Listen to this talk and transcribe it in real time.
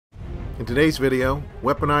In today's video,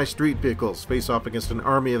 weaponized street vehicles face off against an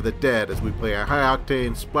army of the dead as we play a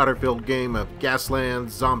high-octane, splatter-filled game of Gaslands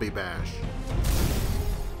Zombie Bash.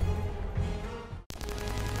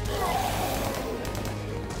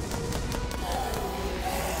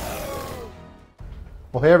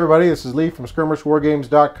 Well, hey everybody, this is Lee from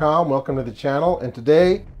skirmishwargames.com. Welcome to the channel, and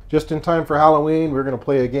today, just in time for Halloween, we're going to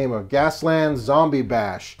play a game of Gaslands Zombie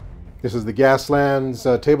Bash. This is the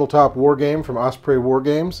Gaslands tabletop war game from Osprey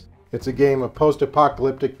Wargames. It's a game of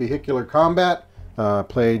post-apocalyptic vehicular combat,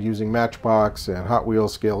 played using Matchbox and Hot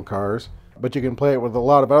Wheels scale cars. But you can play it with a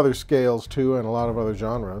lot of other scales too, and a lot of other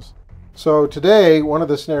genres. So today, one of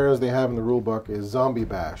the scenarios they have in the rulebook is Zombie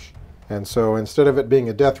Bash. And so instead of it being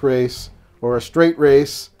a death race or a straight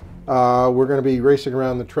race, we're going to be racing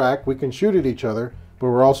around the track. We can shoot at each other, but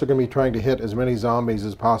we're also going to be trying to hit as many zombies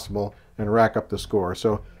as possible and rack up the score.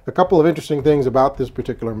 So a couple of interesting things about this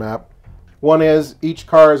particular map. One is each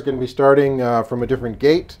car is going to be starting from a different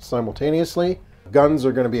gate simultaneously. Guns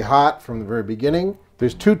are going to be hot from the very beginning.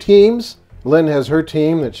 There's two teams. Lynn has her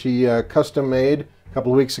team that she custom made a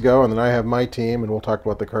couple of weeks ago, and then I have my team, and we'll talk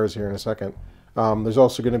about the cars here in a second. There's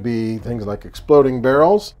also going to be things like exploding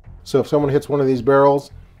barrels. So if someone hits one of these barrels,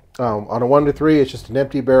 on a 1 to 3, it's just an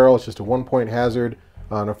empty barrel. It's just a 1-point hazard.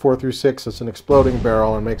 On a 4 through 6, it's an exploding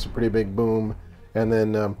barrel and makes a pretty big boom. And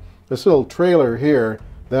then this little trailer here,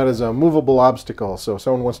 that is a movable obstacle. So if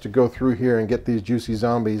someone wants to go through here and get these juicy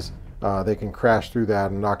zombies, they can crash through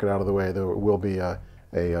that and knock it out of the way. There will be a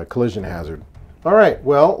collision hazard. All right,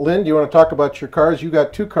 well, Lynn, do you want to talk about your cars? You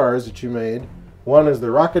got two cars that you made. One is the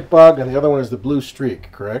Rocket Bug and the other one is the Blue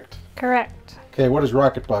Streak, correct? Correct. Okay, what does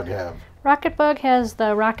Rocket Bug have? Rocket Bug has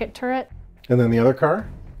the rocket turret. And then the other car?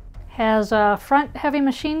 Has a front heavy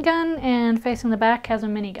machine gun, and facing the back has a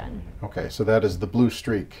minigun. Okay, so that is the Blue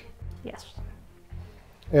Streak. Yes.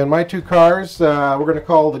 And my two cars, we're going to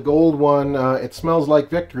call the gold one, It Smells Like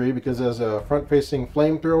Victory, because it has a front-facing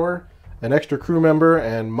flamethrower, an extra crew member,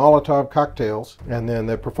 and Molotov cocktails. And then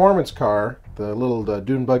the performance car, the little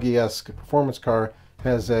dune buggy-esque performance car,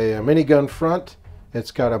 has a minigun front.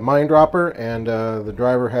 It's got a mine dropper, and the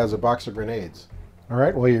driver has a box of grenades. All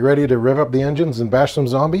right, well, you ready to rev up the engines and bash some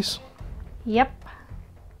zombies? Yep.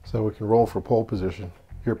 So we can roll for pole position.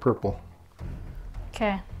 You're purple.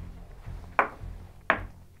 Okay.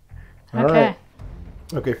 All right.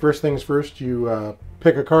 Okay, first things first, you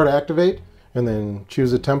pick a car to activate, and then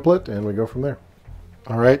choose a template, and we go from there.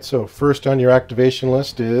 All right, so first on your activation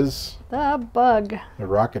list is... The bug. The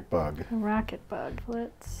Rocket Bug. The Rocket Bug.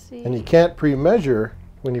 Let's see. And you can't pre-measure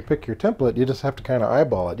when you pick your template. You just have to kind of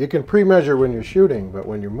eyeball it. You can pre-measure when you're shooting, but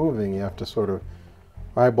when you're moving, you have to sort of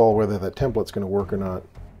eyeball whether the template's going to work or not.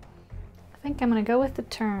 I think I'm going to go with the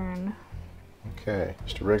turn. Okay,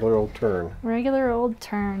 just a regular old turn. Regular old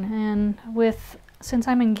turn. And since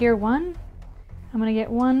I'm in gear 1, I'm going to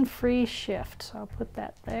get one free shift. So I'll put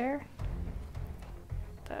that there.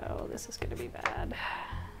 Oh, this is going to be bad.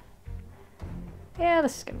 Yeah,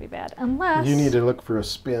 this is going to be bad. Unless... You need to look for a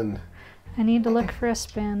spin. I need to look for a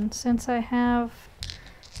spin. Since I have...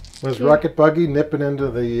 Was Rocket Buggy nipping into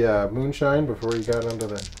the moonshine before he got onto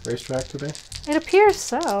the racetrack today? It appears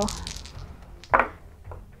so.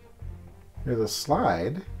 There's a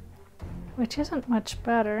slide. Which isn't much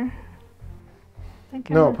better.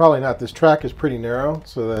 No, probably not. This track is pretty narrow,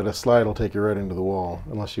 so that a slide will take you right into the wall,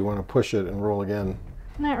 unless you want to push it and roll again.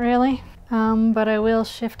 Not really. But I will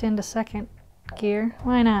shift into second gear.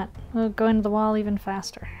 Why not? We'll go into the wall even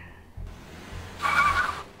faster.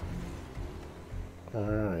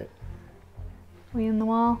 Alright. We in the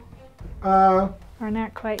wall? Or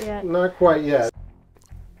not quite yet? Not quite yet.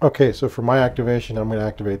 Okay, so for my activation, I'm going to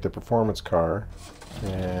activate the performance car.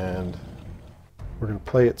 And we're going to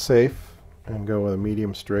play it safe and go with a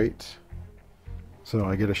medium straight. So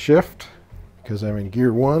I get a shift because I'm in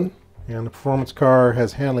gear 1. And the performance car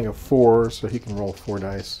has handling of 4, so he can roll 4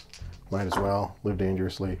 dice. Might as well live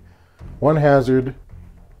dangerously. 1 hazard,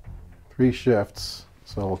 3 shifts.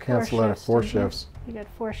 So we'll cancel that at 4 shifts. You got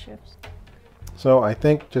 4 shifts. So I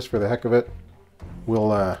think, just for the heck of it,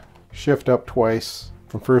 we'll shift up twice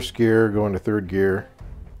from first gear, go into third gear,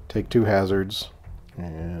 take 2 hazards,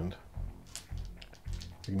 and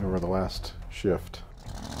ignore the last shift.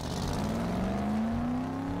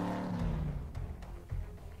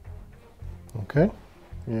 Okay.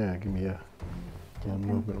 Yeah, give me a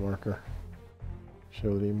movement marker.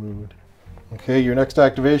 Show that he moved. Okay, your next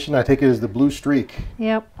activation, I take it, is the Blue Streak.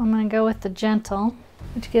 Yep, I'm going to go with the Gentle,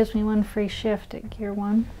 which gives me 1 free shift at gear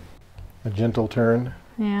 1. A gentle turn.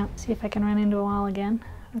 Yeah, see if I can run into a wall again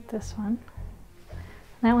with this one.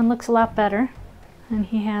 That one looks a lot better. And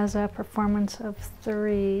he has a performance of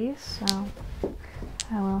 3, so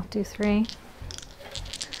I will do 3.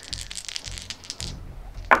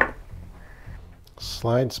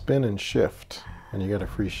 Slide, spin, and shift. And you got a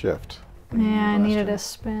free shift. Yeah, I needed a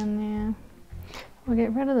spin, yeah. We'll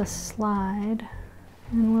get rid of the slide.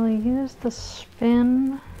 And we'll use the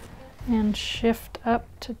spin and shift up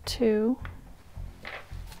to 2.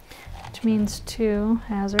 Which means 2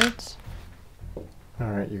 hazards.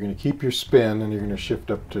 Alright, you're going to keep your spin and you're going to shift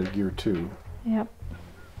up to gear 2. Yep.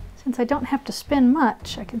 Since I don't have to spin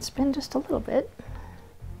much, I can spin just a little bit.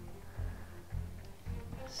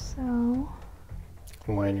 So...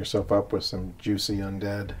 line yourself up with some juicy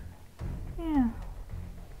undead. yeah.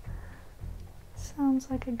 Sounds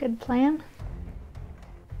like a good plan.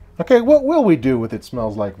 Okay, what will we do with It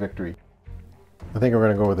Smells Like Victory? I think we're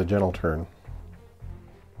going to go with a gentle turn.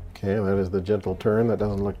 Okay, that is the gentle turn. That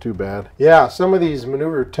doesn't look too bad. Yeah, some of these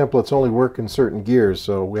maneuver templates only work in certain gears,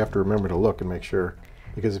 so we have to remember to look and make sure.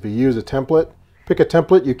 Because if you use a template, pick a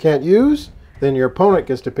template you can't use, then your opponent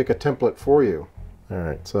gets to pick a template for you.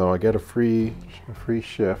 Alright, so I get a free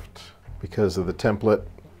shift because of the template.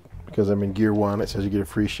 Because I'm in gear 1, it says you get a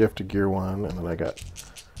free shift to gear 1, and then I got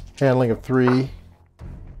handling of 3,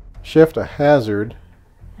 shift, a hazard,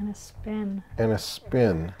 And a spin. and a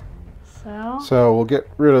spin. So we'll get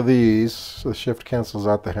rid of these. So the shift cancels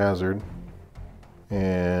out the hazard.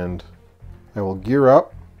 And I will gear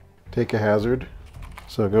up, take a hazard.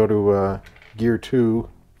 So go to gear 2,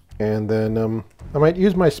 and then I might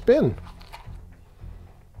use my spin.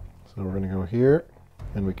 So we're going to go here,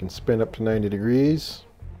 and we can spin up to 90 degrees.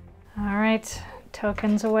 alright,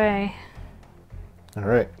 tokens away.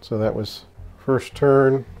 Alright, so that was first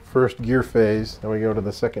turn, first gear phase. Then we go to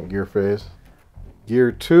the second gear phase.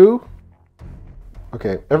 Gear 2.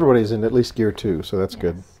 Okay, everybody's in at least gear 2, so that's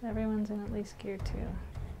good. Everyone's in at least gear 2.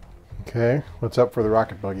 Okay, what's up for the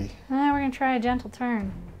rocket buggy? We're going to try a gentle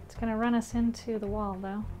turn. It's going to run us into the wall,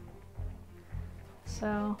 though.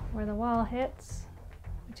 So, where the wall hits,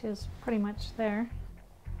 which is pretty much there,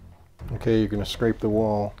 Okay, you're going to scrape the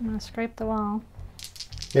wall. I'm going to scrape the wall.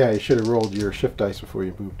 Yeah, you should have rolled your shift dice before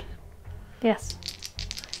you moved. Yes,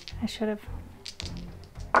 I should have.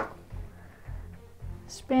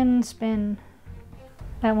 Spin, spin.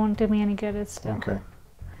 That won't do me any good, it's still. Okay.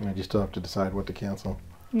 And you still have to decide what to cancel.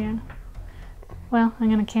 Yeah. Well, I'm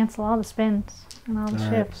going to cancel all the spins and all the All right.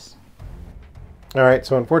 shifts. Alright,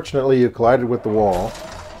 so unfortunately you collided with the wall.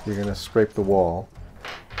 You're going to scrape the wall.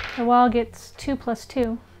 The wall gets 2 plus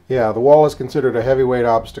 2. Yeah, the wall is considered a heavyweight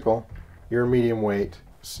obstacle. You're medium weight.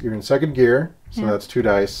 You're in second gear, so Yeah. that's 2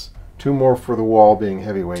 dice. 2 more for the wall being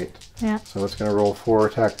heavyweight. Yeah. So it's going to roll 4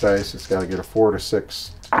 attack dice. It's got to get a 4 to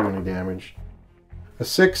 6 to do any damage. A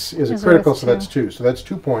 6 is a Is critical, worth so that's 2. 2. So that's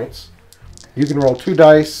 2 points. You can roll 2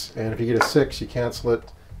 dice, and if you get a 6, you cancel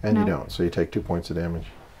it, and you No. don't. So you take 2 points of damage.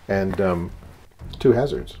 And 2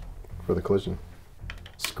 hazards for the collision.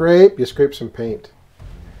 Scrape. You scrape some paint.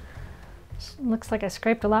 Looks like I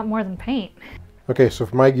scraped a lot more than paint. Okay, so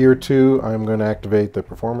for my gear 2, I'm going to activate the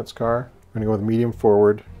performance car. I'm going to go with medium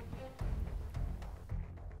forward.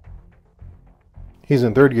 He's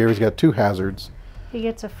in third gear. He's got 2 hazards. He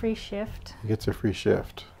gets a free shift. He gets a free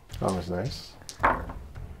shift. Always nice.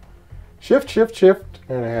 Shift, shift, shift,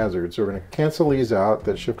 and a hazard. So we're going to cancel these out.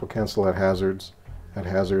 That shift will cancel that hazards. That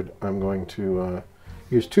hazard, I'm going to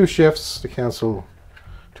use 2 shifts to cancel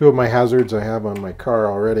 2 of my hazards I have on my car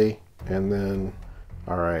already. And then,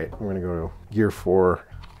 all right, I'm going to go to gear 4.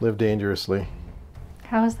 Live dangerously.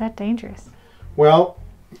 How is that dangerous? Well,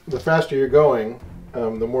 the faster you're going, the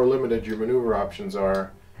more limited your maneuver options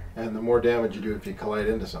are, and the more damage you do if you collide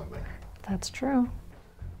into something. That's true.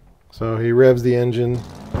 So he revs the engine,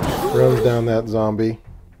 runs down that zombie.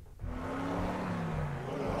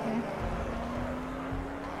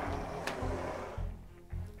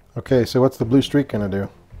 Okay, so what's the blue streak going to do?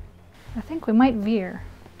 I think we might veer,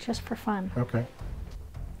 just for fun. Okay.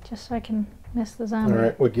 Just so I can miss the zombie. All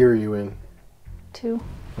right, what gear are you in? 2.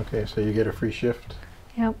 Okay, so you get a free shift.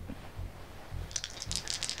 Yep.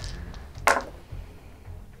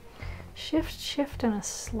 Shift, shift, and a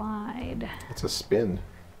slide. It's a spin.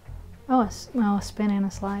 Oh, a spin and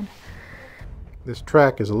a slide. This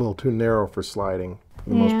track is a little too narrow for sliding, for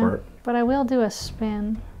the most part. But I will do a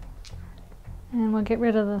spin. And we'll get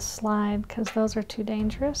rid of the slide because those are too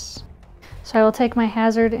dangerous. So I will take my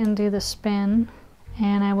hazard and do the spin.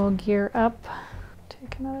 And I will gear up.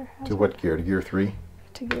 Take another hazard. To what gear? To gear 3?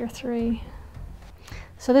 To gear 3.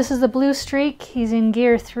 So this is the blue streak. He's in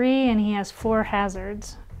gear 3 and he has 4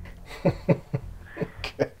 hazards.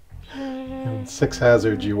 Okay. And 6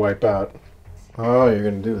 hazards you wipe out. Oh, you're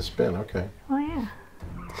going to do the spin. Okay. Oh yeah.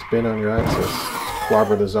 Spin on your axis.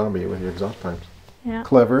 Clobber the zombie with your exhaust pipes. Yeah.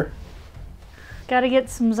 Clever. Gotta get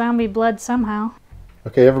some zombie blood somehow.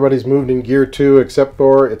 Okay, everybody's moved in gear 2 except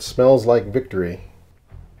for it smells like victory.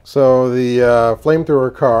 So the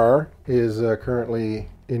flamethrower car is currently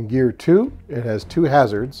in gear 2. It has 2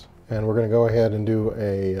 hazards, and we're going to go ahead and do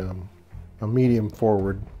a medium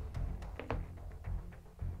forward.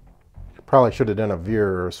 Probably should have done a veer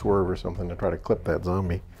or a swerve or something to try to clip that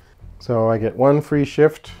zombie. So I get 1 free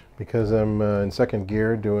shift because I'm in 2nd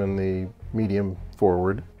gear doing the medium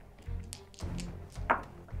forward.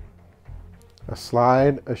 A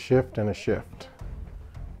slide, a shift, and a shift.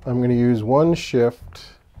 I'm going to use 1 shift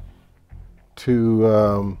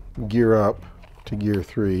to gear up to gear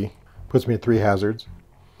 3. Puts me at 3 hazards.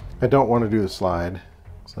 I don't want to do the slide,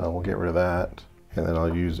 so we'll get rid of that. And then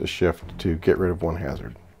I'll use a shift to get rid of 1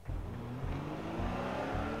 hazard.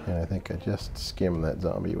 And I think I just skimmed that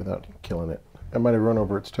zombie without killing it. I might have run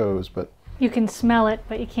over its toes, but... You can smell it,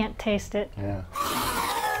 but you can't taste it. Yeah.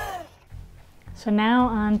 So now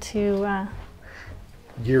on to...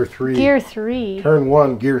 Gear 3. Gear 3. Turn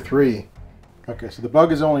 1, gear 3. Okay, so the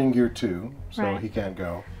bug is only in gear 2, so right. he can't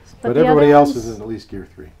go. But But everybody else is in at least gear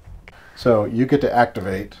 3. So you get to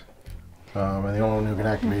activate, and the only one who can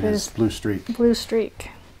activate is blue streak. Blue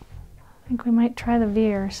streak. I think we might try the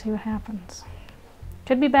veer, see what happens.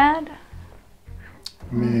 Could be bad.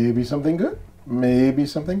 Maybe something good, maybe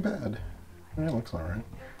something bad. Yeah, it looks all right.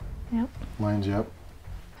 Yep. Lines you up.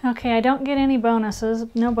 Okay, I don't get any bonuses.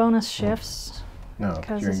 No bonus shifts. No,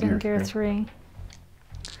 because you're it's in gear 3.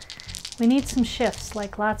 We need some shifts,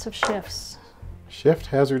 like lots of shifts. Shift,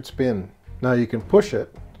 hazard, spin. Now you can push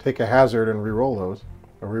it, take a hazard and re-roll those,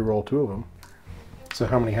 or re-roll 2 of them. So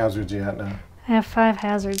how many hazards you at now? I have 5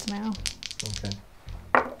 hazards now.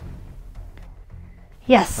 Okay.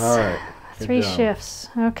 Yes. All right. 3 shifts.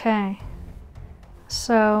 Okay.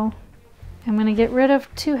 So I'm going to get rid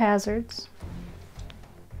of 2 hazards.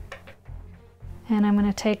 And I'm going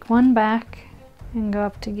to take 1 back and go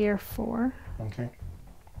up to gear 4. Okay.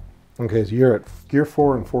 Okay, so you're at gear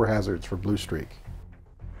 4 and 4 hazards for blue streak.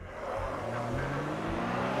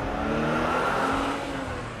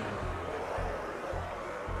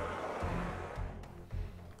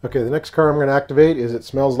 Okay, the next car I'm going to activate is It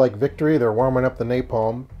Smells Like Victory. They're warming up the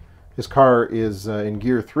napalm. This car is in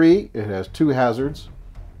gear 3. It has 2 hazards.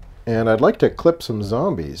 And I'd like to clip some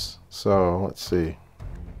zombies. So let's see.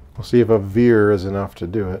 We'll see if a veer is enough to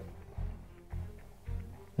do it.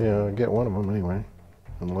 Yeah, I'll get one of them anyway.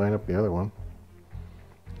 And line up the other one.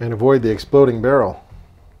 And avoid the exploding barrel.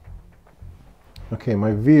 Okay,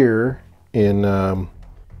 my veer in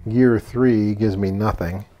gear 3 gives me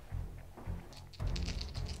nothing.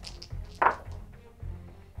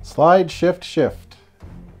 Slide, shift, shift.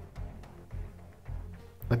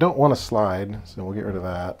 I don't want to slide, so we'll get rid of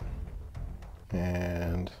that.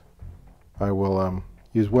 And I will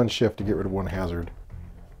use 1 shift to get rid of 1 hazard.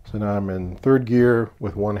 So now I'm in 3rd gear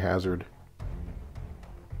with 1 hazard.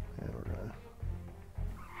 And we're going to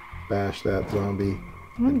bash that zombie.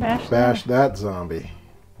 Bash that zombie.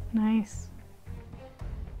 Nice.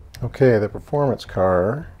 Okay, the performance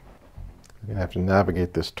car. I'm going to have to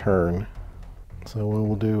navigate this turn. So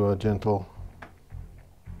we'll do a gentle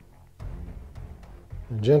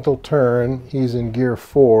turn. He's in gear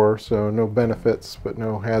 4, so no benefits, but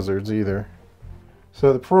no hazards either.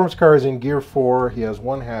 So the performance car is in gear 4. He has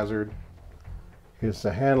 1 hazard. His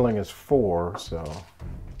handling is 4, so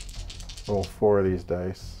roll 4 of these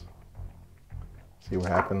dice. See what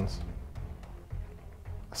happens.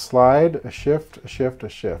 A slide, a shift, a shift, a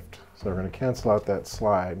shift. So we're going to cancel out that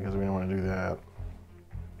slide because we don't want to do that.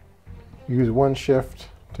 Use 1 shift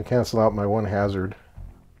to cancel out my 1 hazard.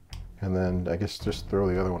 And then I guess just throw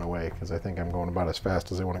the other one away because I think I'm going about as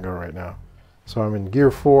fast as I want to go right now. So I'm in gear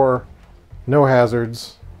 4, no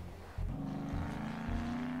hazards.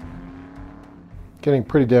 Getting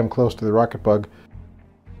pretty damn close to the rocket bug.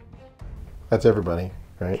 That's everybody,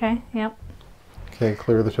 right? Okay, yep. Okay,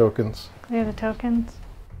 clear the tokens. Clear the tokens.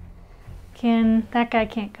 That guy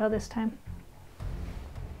can't go this time.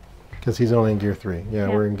 Because he's only in gear 3. Yeah,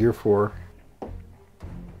 we're in gear 4.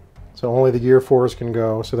 So only the gear 4s can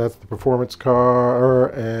go. So that's the performance car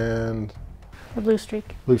and The blue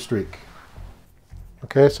streak. blue streak.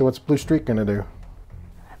 Okay, so what's blue streak going to do?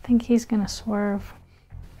 I think he's going to swerve.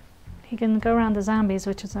 He can go around the zombies,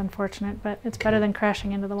 which is unfortunate, but it's better than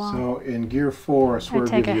crashing into the wall. So in gear 4, a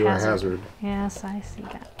swerve gives you a hazard. Yes, I see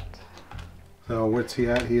that. So what's he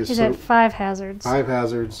at? He's at 5 hazards. 5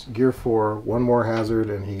 hazards, gear 4, 1 more hazard,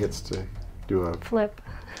 and he gets to do a flip.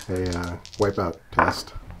 A wipeout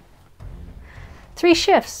test. 3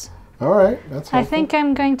 shifts. All right, that's helpful. I think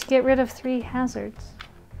I'm going to get rid of 3 hazards.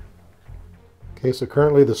 Okay, so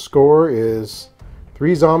currently the score is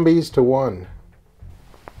 3 zombies to 1.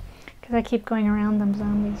 Because I keep going around them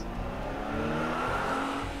zombies.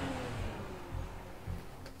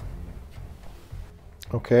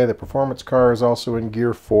 Okay, the performance car is also in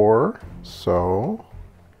gear 4, so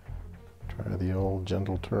try the old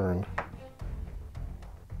gentle turn.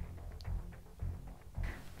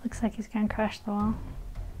 Looks like he's gonna crash the wall.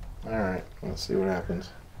 Alright, let's see what happens.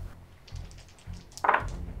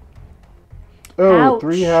 Oh, Ouch.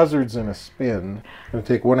 3 hazards and a spin. I'm going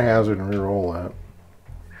to take 1 hazard and re-roll that.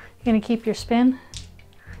 You gonna keep your spin?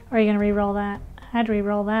 Or are you gonna re-roll that? I'd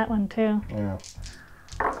re-roll that one too. Yeah.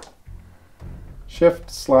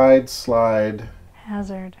 Shift, slide, slide.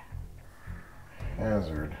 Hazard.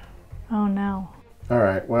 Hazard. Oh no.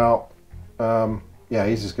 Alright, well, yeah,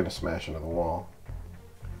 he's just going to smash into the wall.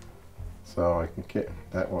 So I can get,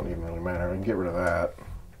 that won't even really matter. I can get rid of that.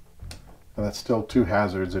 And that's still 2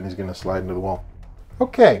 hazards and he's going to slide into the wall.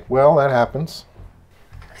 Okay, well, that happens.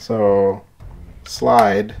 So,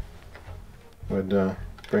 slide would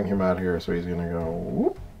bring him out here, so he's going to go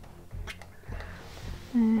whoop.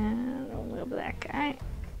 And we'll move that guy.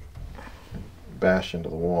 Bash into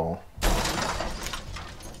the wall.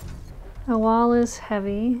 The wall is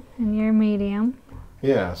heavy and you're medium.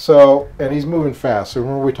 Yeah, so, and he's moving fast. So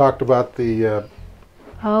remember we talked about the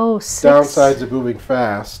Oh, 6. downsides of moving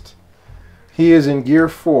fast. He is in gear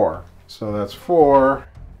 4. So that's 4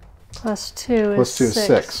 Plus 2 plus 2 is is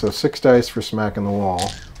 6. So 6 dice for smacking the wall.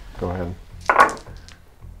 Go ahead.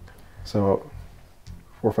 So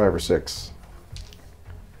 4, 5, or 6.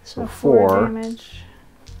 So 4. damage.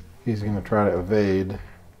 He's going to try to evade.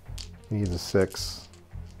 He needs a 6.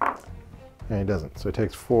 And he doesn't. So he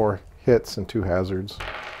takes 4 hits and 2 hazards.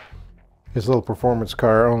 His little performance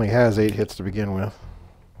car only has 8 hits to begin with.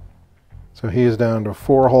 So he is down to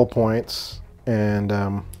 4 hull points,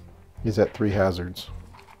 and he's at 3 hazards.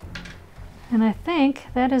 And I think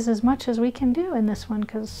that is as much as we can do in this one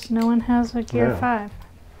because no one has a gear 5.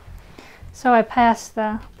 So I pass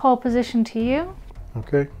the pole position to you.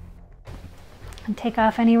 Okay. And take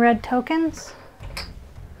off any red tokens.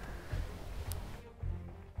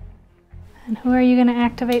 And who are you going to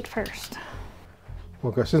activate first?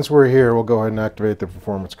 Okay, since we're here, we'll go ahead and activate the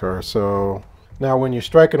performance car. So now when you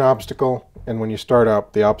strike an obstacle and when you start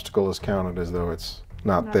up, the obstacle is counted as though it's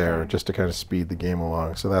not there, just to kind of speed the game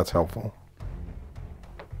along. So that's helpful.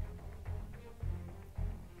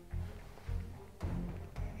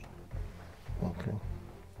 Okay.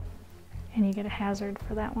 And you get a hazard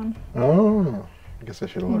for that one. Oh, I guess I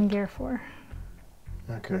should have In looked. gear 4.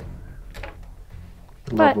 Okay.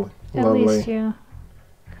 But Lovely. at Lovely.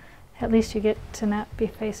 least you get to not be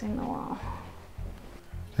facing the wall.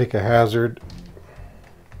 Take a hazard.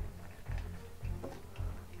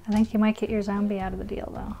 I think you might get your zombie out of the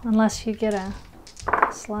deal though, unless you get a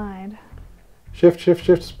slide. Shift, shift,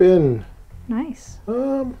 shift, spin. Nice.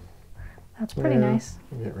 That's pretty yeah, nice.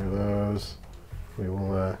 Get rid of those. We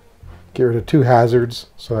will get rid of 2 hazards.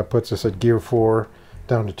 So that puts us at gear 4,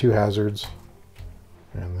 down to 2 hazards.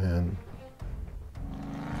 And then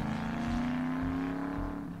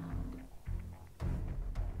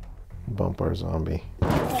bump our zombie.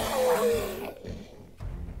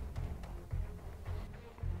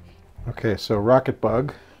 Okay, so rocket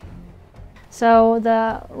bug. So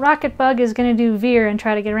the rocket bug is going to do veer and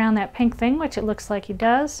try to get around that pink thing, which it looks like he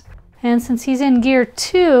does. And since he's in gear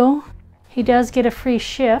 2, he does get a free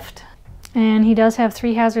shift. And he does have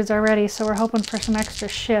 3 hazards already, so we're hoping for some extra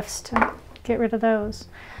shifts to get rid of those.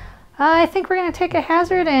 I think we're going to take a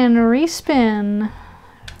hazard and respin.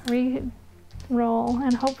 Re-roll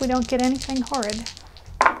and hope we don't get anything horrid.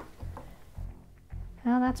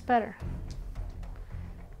 Well, that's better.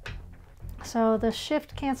 So the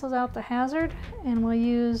shift cancels out the hazard, and we'll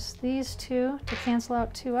use these 2 to cancel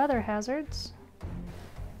out 2 other hazards.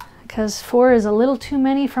 Because 4 is a little too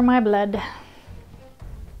many for my blood.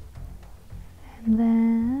 And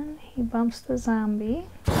then he bumps the zombie.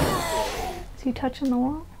 Is he touching the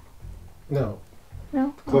wall? No.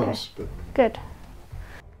 No? Close, okay. Good.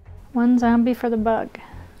 1 zombie for the bug.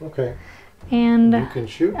 Okay. And you can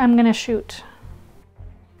shoot? I'm going to shoot.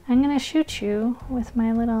 I'm going to shoot you with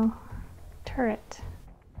my little turret.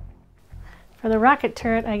 For the rocket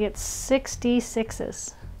turret, I get 6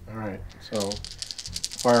 D6s. All right, so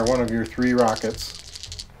fire one of your 3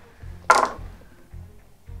 rockets.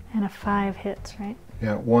 And a 5 hits, right?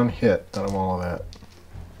 Yeah, 1 hit out of all of that.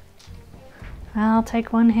 I'll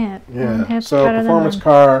take 1 hit. Yeah, 1 hit's so better than performance none.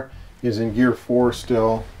 car is in gear 4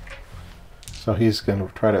 still. So he's going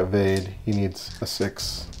to try to evade. He needs a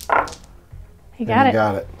 6. He got it. He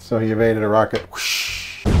got it. So he evaded a rocket.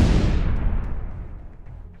 Whoosh.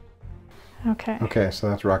 Okay. Okay, so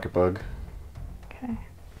that's rocket bug. Okay.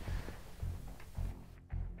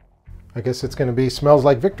 I guess it's going to be Smells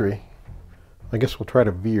Like Victory. I guess we'll try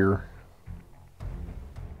to veer.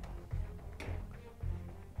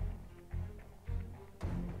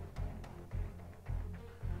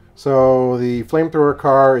 So the flamethrower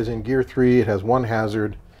car is in gear 3. It has 1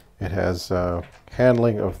 hazard. It has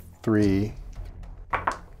handling of 3.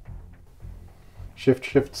 Shift,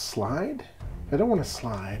 shift, slide? I don't want to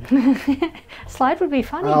slide. Slide would be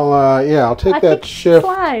funny. I'll take that shift.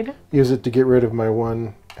 Slide. Use it to get rid of my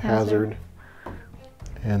 1 hazard.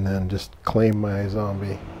 And then just claim my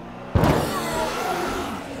zombie.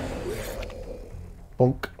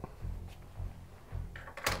 Bonk.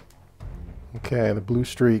 Okay, the blue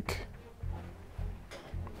streak.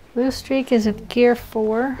 Blue streak is at gear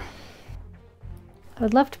 4. I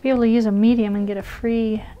would love to be able to use a medium and get a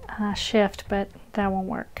free shift, but that won't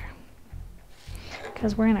work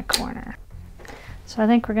because we're in a corner. So I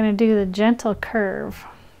think we're going to do the gentle curve.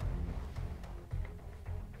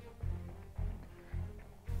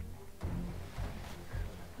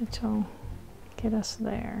 Which will get us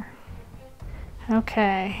there.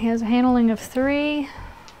 Okay, he has a handling of 3.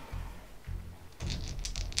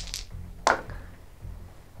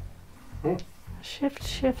 Shift,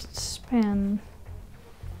 shift, spin.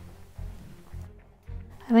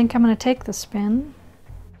 I think I'm going to take the spin.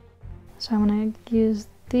 So I'm going to use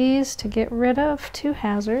these to get rid of 2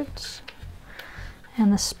 hazards.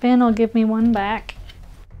 And the spin will give me 1 back.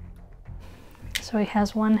 So he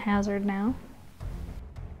has 1 hazard now.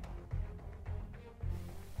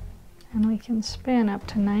 And we can spin up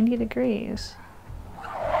to 90 degrees.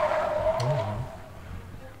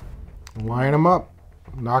 Line them up.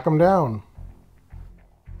 Knock them down.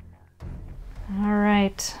 All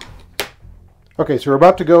right. Okay, so we're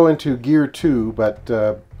about to go into gear 2, but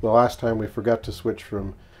the last time we forgot to switch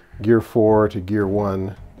from gear 4 to gear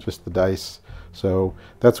 1, just the dice. So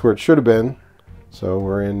that's where it should have been. So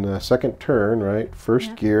we're in second turn, right?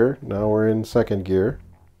 First gear. Now we're in second gear.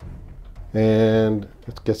 And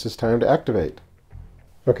I guess it's time to activate.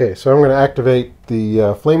 Okay, so I'm going to activate the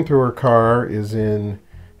flamethrower car is in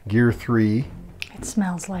gear 3. It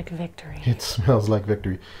smells like victory. It smells like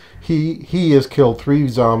victory. He has killed 3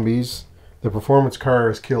 zombies. The performance car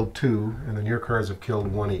has killed 2, and then your cars have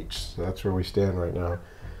killed 1 each. So that's where we stand right now.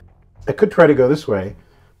 I could try to go this way,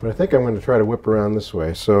 but I think I'm going to try to whip around this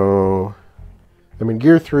way. So I'm in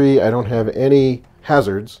gear 3. I don't have any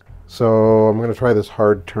hazards, so I'm going to try this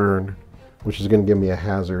hard turn, which is going to give me a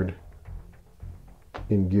hazard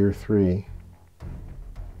in gear 3.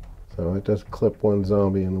 So it does clip 1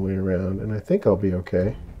 zombie on the way around, and I think I'll be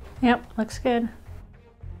okay. Yep, looks good.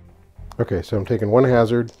 Okay, so I'm taking 1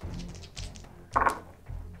 hazard,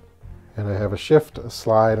 and I have a shift, a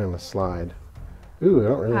slide, and a slide. Ooh, I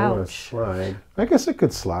don't really want to slide. I guess it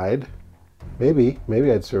could slide. Maybe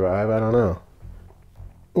I'd survive, I don't know.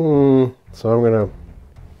 So I'm going to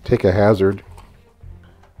take a hazard.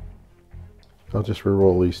 I'll just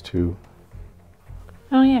reroll these 2.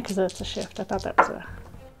 Oh yeah, because that's a shift. I thought that was a...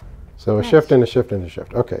 So a shift and a shift and a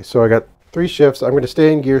shift. Okay, so I got 3 shifts. I'm going to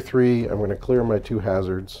stay in gear 3. I'm going to clear my 2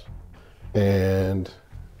 hazards and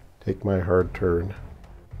take my hard turn.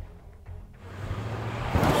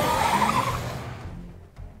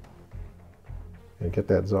 And get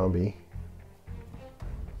that zombie.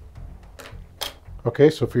 Okay,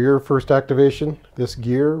 so for your first activation, this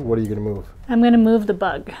gear, what are you going to move? I'm going to move the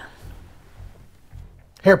bug.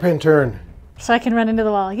 Hairpin turn. So I can run into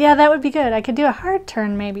the wall. Yeah, that would be good. I could do a hard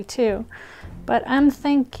turn maybe too. But I'm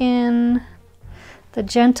thinking the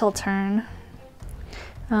gentle turn.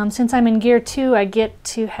 Since I'm in gear 2, I get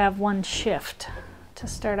to have 1 shift to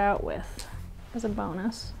start out with as a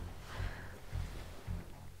bonus.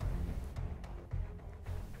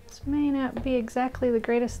 This may not be exactly the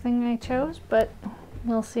greatest thing I chose, but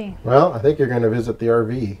we'll see. Well, I think you're going to visit the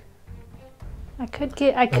RV.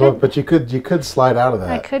 But you could slide out of that.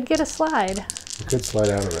 I could get a slide. You could slide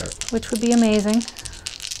out of that. Which would be amazing.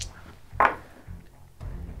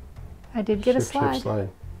 I did get a slide. Shift, slide.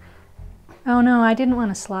 Oh no, I didn't want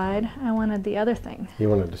to slide. I wanted the other thing. You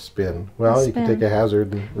wanted to spin. Well, you can take a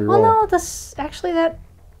hazard and reroll. Well, no, this actually that.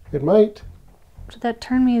 It might. Did that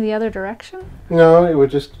turn me the other direction? No, it would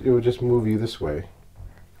just move you this way.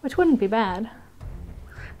 Which wouldn't be bad.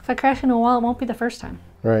 If I crash into a wall, it won't be the first time.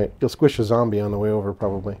 Right. You'll squish a zombie on the way over,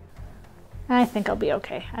 probably. I think I'll be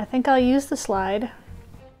okay. I think I'll use the slide.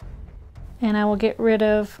 And I will get rid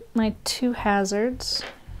of my 2 hazards.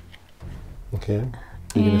 Okay.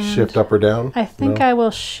 You're going to shift up or down? I think I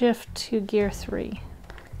will shift to gear 3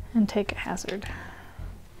 and take a hazard.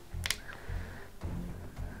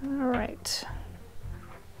 All right.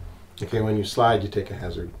 Okay, when you slide, you take a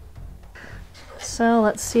hazard. So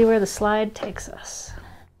let's see where the slide takes us.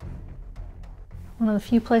 one of the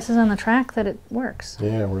few places on the track that it works.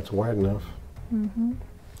 Yeah, where it's wide enough. Mm-hmm.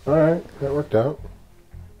 All right, that worked out.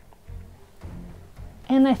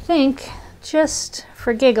 And I think, just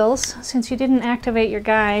for giggles, since you didn't activate your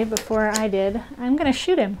guy before I did, I'm going to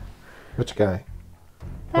shoot him. Which guy?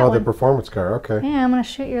 That oh, one. the performance car, okay. Yeah, I'm going to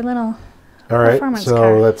shoot your little All right, performance so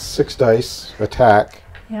car. that's 6 dice, attack.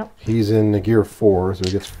 Yep. He's in the gear 4, so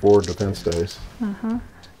he gets 4 defense dice. Uh-huh.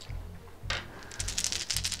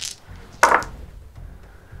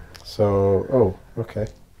 So, oh, okay.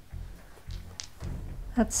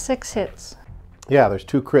 That's 6 hits. Yeah, there's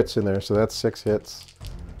 2 crits in there, so that's 6 hits.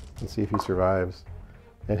 Let's see if he survives.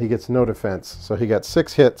 And he gets no defense, so he got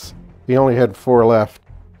 6 hits. He only had 4 left,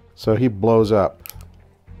 so he blows up.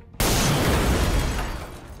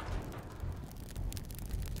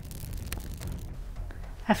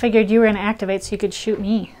 I figured you were going to activate so you could shoot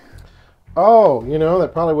me. Oh, you know,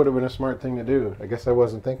 that probably would have been a smart thing to do. I guess I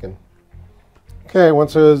wasn't thinking. Okay,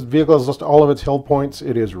 once his vehicle has lost all of its hull points,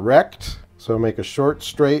 it is wrecked. So make a short,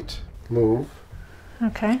 straight move.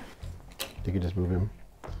 Okay. You can just move him.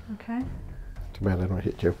 Okay. Too bad I don't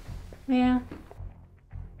hit you. Yeah.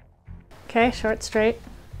 Okay, short, straight.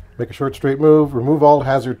 Make a short, straight move. Remove all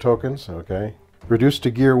hazard tokens. Okay. Reduce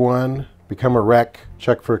to gear 1. Become a wreck.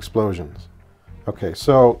 Check for explosions. Okay,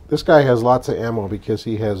 so this guy has lots of ammo because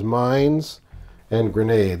he has mines and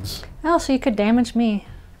grenades. Oh, so you could damage me.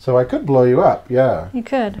 So I could blow you up, yeah. You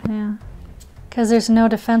could, yeah. Because there's no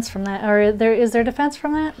defense from that. Or is there defense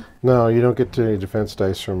from that? No, you don't get any defense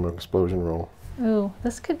dice from an explosion roll. Ooh,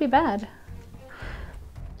 this could be bad.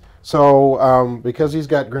 So, because he's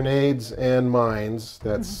got grenades and mines,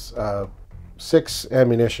 that's 6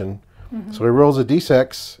 ammunition. So he rolls a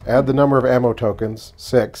d6, add the number of ammo tokens,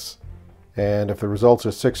 6, and if the results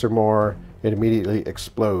are 6 or more, it immediately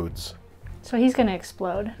explodes. So he's going to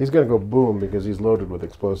explode. He's going to go boom because he's loaded with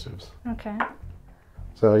explosives. Okay.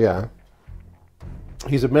 So, yeah.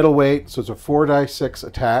 He's a middleweight, so it's a 4d6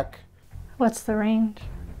 attack. What's the range?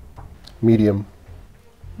 Medium.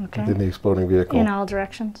 Okay. In the exploding vehicle. In all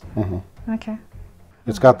directions? Mm-hmm. Okay.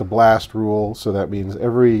 It's got the blast rule, so that means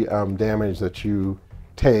every damage that you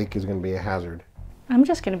take is going to be a hazard. I'm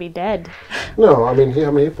just going to be dead. No, I mean, how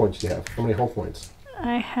many hit points do you have? How many hull points?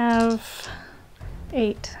 I have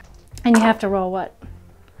 8. And you have to roll what?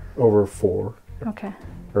 Over 4. Okay.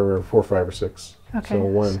 Or 4, 5, or 6. Okay. So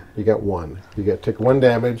 1. You got 1. You take 1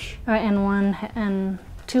 damage. And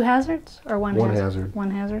 2 hazards? Or 1 hazard? 1 hazard.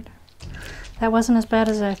 1 hazard. That wasn't as bad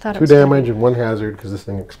as I thought it 2 was. damage and 1 hazard because this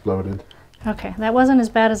thing exploded. Okay, that wasn't as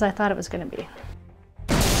bad as I thought it was going to be.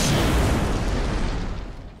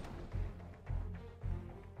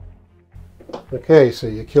 Okay, so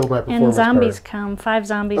you killed my performance And zombies card. come. 5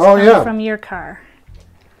 zombies Oh, come yeah. from your car.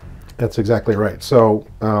 That's exactly right. So,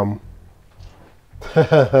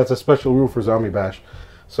 that's a special rule for Zombie Bash.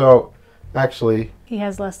 So, actually... He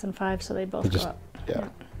has less than 5, so they both go up. Yeah.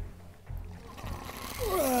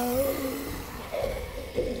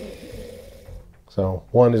 So,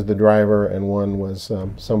 1 is the driver, and 1 was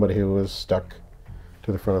somebody who was stuck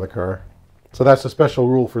to the front of the car. So that's a special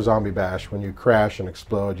rule for Zombie Bash. When you crash and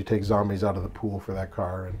explode, you take zombies out of the pool for that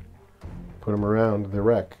car and put them around the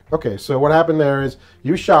wreck. Okay, so what happened there is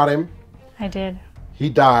you shot him. I did. He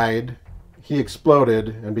died. He exploded,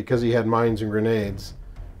 and because he had mines and grenades,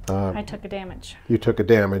 I took a damage. you took a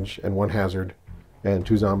damage and 1 hazard, and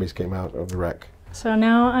 2 zombies came out of the wreck. So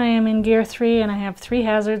now I am in gear 3, and I have 3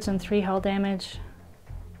 hazards and 3 hull damage.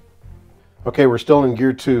 Okay, we're still in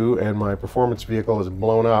gear 2, and my performance vehicle is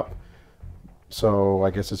blown up. So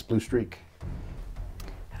I guess it's blue streak.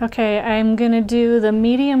 Okay, I'm gonna do the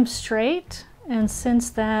medium straight, and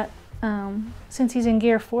since he's in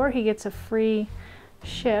gear 4, he gets a free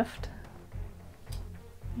shift.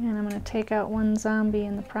 And I'm gonna take out 1 zombie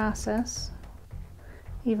in the process,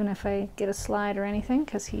 even if I get a slide or anything,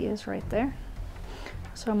 because he is right there.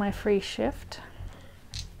 So my free shift,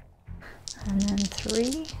 and then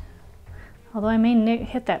 3. Although I may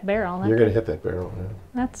hit that barrel. You're gonna hit that barrel. Yeah.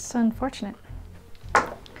 That's unfortunate.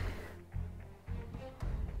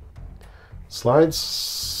 Slide,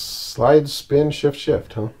 spin,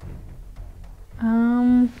 shift, huh?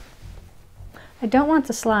 I don't want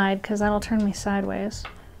the slide because that'll turn me sideways.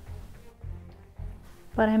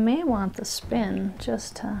 But I may want the spin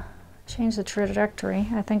just to change the trajectory.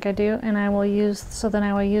 I think I do, and I will use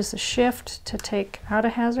the shift to take out a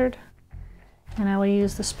hazard, and I will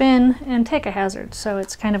use the spin and take a hazard. So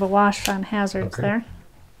it's kind of a wash on hazards there.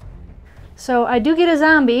 So I do get a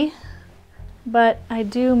zombie, but I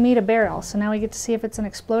do meet a barrel. So now we get to see if it's an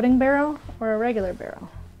exploding barrel or a regular barrel.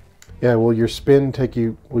 Yeah, will your spin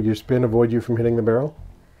avoid you from hitting the barrel?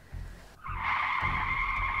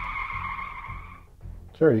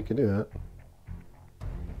 Sure, you can do that.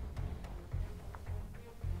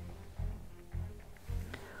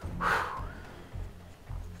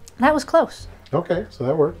 That was close. Okay, so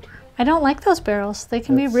that worked. I don't like those barrels. They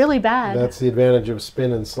can be really bad. That's the advantage of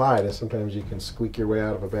spin and slide, is sometimes you can squeak your way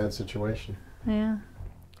out of a bad situation. Yeah.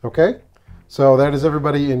 Okay, so that is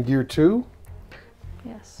everybody in gear 2.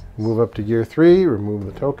 Yes. Move up to gear 3, remove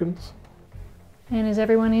the tokens. And is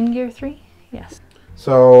everyone in gear 3? Yes.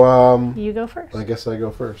 So, You go first. I guess I go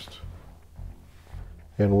first.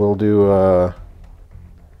 And we'll do a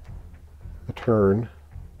turn.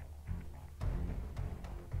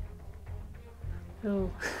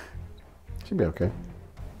 Ooh. Should be okay.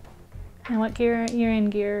 And what gear? You're in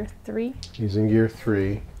gear 3? He's in gear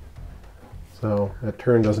 3. So that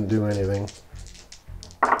turn doesn't do anything.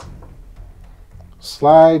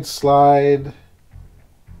 Slide, slide,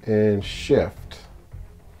 and shift.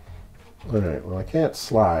 Alright, well I can't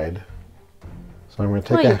slide. So I'm going to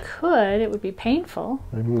take Well, you could. It would be painful.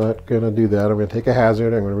 I'm not going to do that. I'm going to take a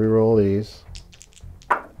hazard. I'm going to re-roll these.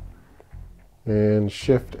 And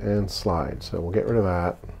shift and slide. So we'll get rid of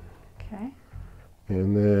that. Okay.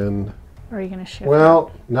 And then... Or are you going to shift Well,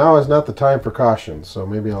 up? now is not the time for caution, so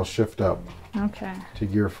maybe I'll shift up Okay. to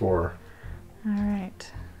gear 4. All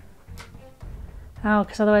right. Oh,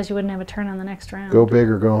 because otherwise you wouldn't have a turn on the next round. Go big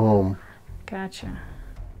or go home. Gotcha.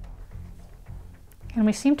 And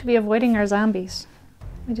we seem to be avoiding our zombies.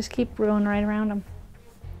 We just keep rolling right around them.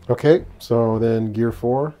 Okay, so then gear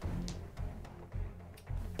 4.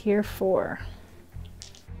 Gear 4.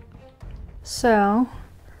 So,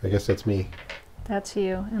 I guess that's me. that's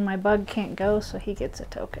you. And my bug can't go, so he gets a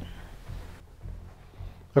token.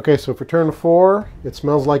 Okay, so for turn 4, it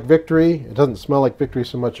smells like victory. It doesn't smell like victory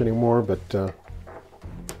so much anymore, but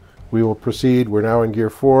we will proceed. We're now in gear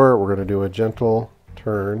 4. We're going to do a gentle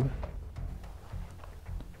turn.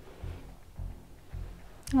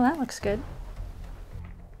 Well, that looks good.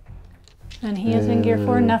 And he is in gear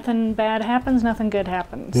 4. Nothing bad happens, nothing good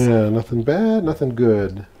happens. Yeah, nothing bad, nothing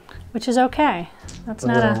good. Which is okay. That's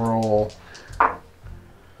not a... roll.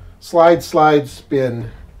 Slide, slide, spin.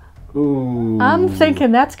 Ooh. I'm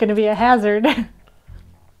thinking that's going to be a hazard.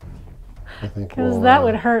 I think Because that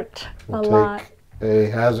would hurt we'll a lot. take a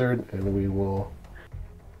hazard and we will...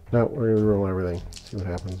 No, we're going to roll everything. See what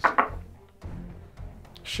happens.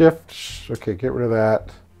 Shift. Okay, get rid of that.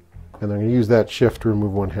 And I'm going to use that shift to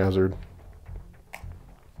remove one hazard.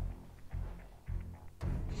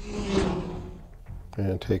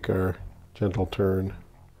 And take our gentle turn.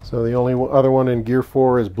 So the only other one in gear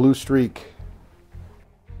 4 is blue streak.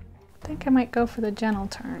 I think I might go for the gentle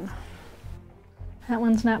turn. That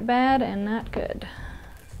one's not bad and not good.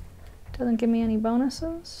 Doesn't give me any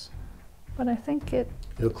bonuses, but I think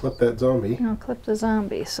You'll clip that zombie. I'll clip the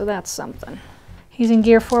zombie, so that's something. He's in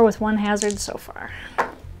gear 4 with one hazard so far.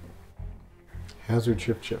 Hazard,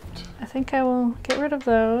 shift, shift. I think I will get rid of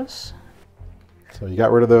those. So you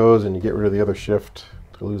got rid of those and you get rid of the other shift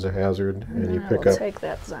to lose a hazard, and you I pick will up take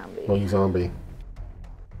that zombie. one zombie.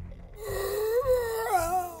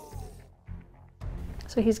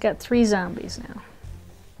 So he's got 3 zombies now.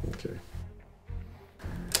 Okay.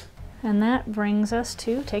 And that brings us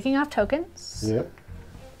to taking off tokens. Yep.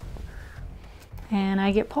 And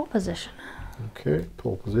I get pole position. Okay,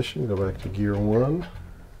 pole position, go back to gear 1.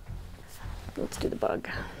 Let's do the bug.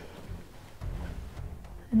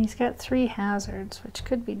 And he's got 3 hazards, which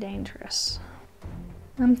could be dangerous.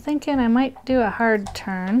 I'm thinking I might do a hard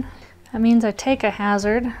turn. That means I take a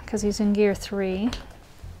hazard, because he's in gear 3.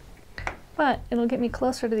 But it'll get me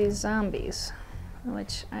closer to these zombies,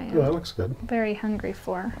 which I am that looks good. very hungry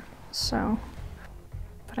for. So,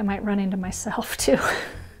 but I might run into myself too.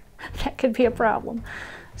 That could be a problem.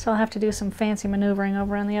 So I'll have to do some fancy maneuvering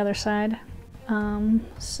over on the other side.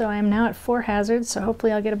 So I'm now at 4 hazards, so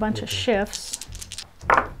hopefully I'll get a bunch of shifts.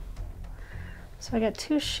 So I got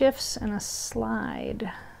 2 shifts and a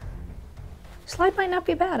slide. Slide might not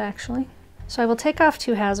be bad, actually. So I will take off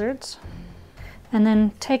 2 hazards, and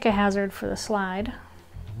then take a hazard for the slide.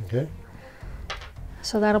 Okay.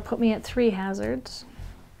 So that'll put me at 3 hazards.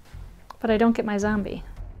 But I don't get my zombie.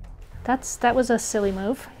 That was a silly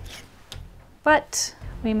move. But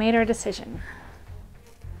we made our decision.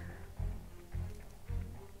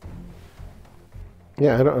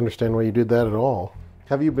 Yeah, I don't understand why you did that at all.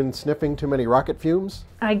 Have you been sniffing too many rocket fumes?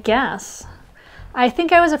 I guess. I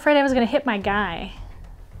think I was afraid I was going to hit my guy.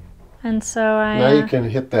 And so Now you can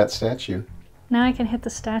hit that statue. Now I can hit the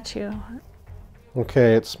statue.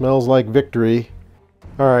 Okay, it smells like victory.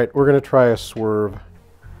 Alright, we're going to try a swerve.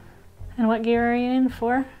 And what gear are you in?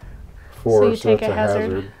 4? 4, so you take that's a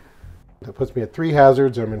hazard. That puts me at 3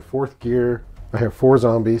 hazards. I'm in 4th gear. I have 4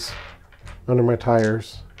 zombies. under my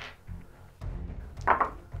tires.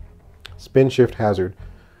 Spin shift hazard.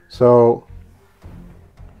 So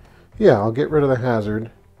yeah, I'll get rid of the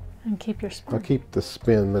hazard. And keep your spin. I'll keep the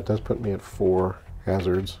spin. That does put me at 4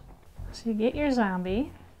 hazards. So you get your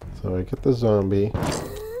zombie. So I get the zombie.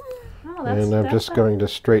 Oh, and I'm just going to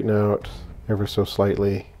straighten out ever so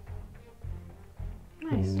slightly.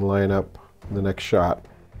 Nice. And line up the next shot.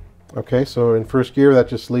 Okay, so in first gear that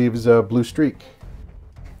just leaves a blue streak.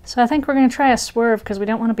 So I think we're going to try a swerve because we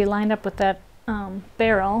don't want to be lined up with that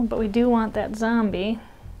barrel, but we do want that zombie.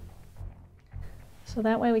 So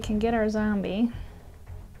that way we can get our zombie.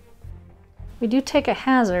 We do take a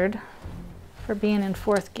hazard for being in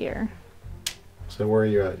 4th gear. So where are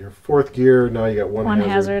you at? Your 4th gear, now you got one hazard.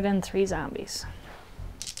 Hazard and 3 zombies.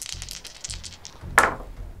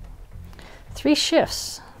 3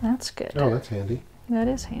 shifts. That's good. Oh, that's handy. That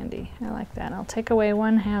is handy. I like that. I'll take away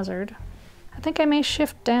 1 hazard. I think I may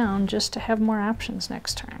shift down just to have more options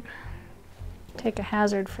next turn. Take a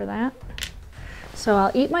hazard for that. So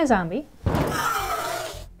I'll eat my zombie.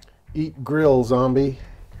 Eat grill, zombie.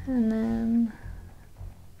 And then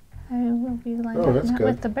I will be lined Oh, up that's good.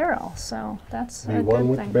 with the barrel. So that's a You won good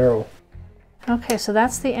with thing. the barrel. Okay, so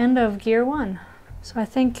that's the end of gear 1. So I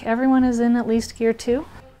think everyone is in at least gear 2.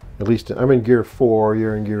 At least I'm in gear 4,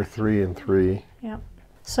 you're in gear 3 and 3. Yep.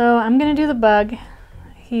 So I'm going to do the bug.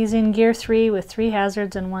 He's in gear 3 with 3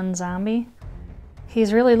 hazards and 1 zombie.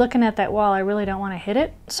 He's really looking at that wall. I really don't want to hit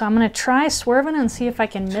it. So I'm going to try swerving and see if I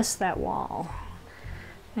can miss that wall.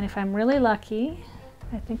 And if I'm really lucky,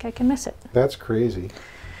 I think I can miss it. That's crazy.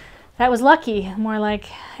 That was lucky. More like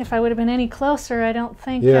if I would have been any closer, I don't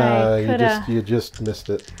think I could have. you just missed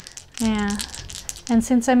it. Yeah. And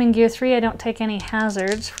since I'm in gear 3, I don't take any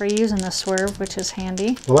hazards for using the swerve, which is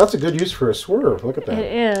handy. Well, that's a good use for a swerve. Look at that.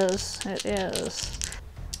 It is. It is.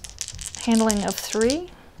 Handling of 3.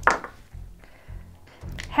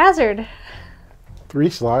 Hazard. 3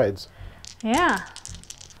 slides. Yeah.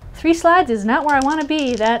 3 slides is not where I want to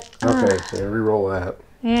be. That. Okay, so re-roll that.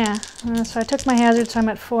 Yeah. So I took my hazard, so I'm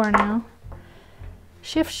at 4 now.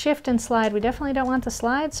 Shift, shift, and slide. We definitely don't want the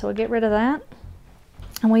slide, so we'll get rid of that.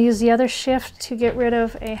 And we'll use the other shift to get rid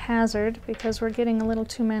of a hazard because we're getting a little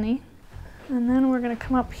too many. And then we're going to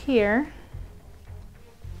come up here.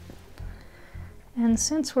 And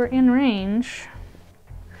since we're in range...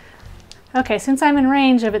 Okay, since I'm in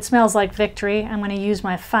range of It Smells Like Victory, I'm going to use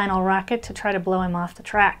my final rocket to try to blow him off the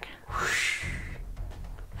track.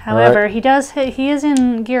 However, right. he is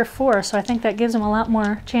in gear 4, so I think that gives him a lot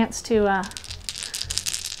more chance to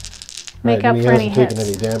make up for any hits. He hasn't taken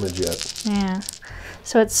any damage yet. Yeah.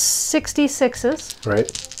 So it's 66s.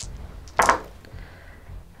 Right.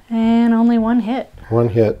 And only 1 hit. 1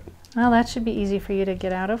 hit. Well, that should be easy for you to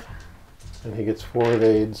get out of. And he gets 4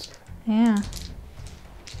 evades. Yeah.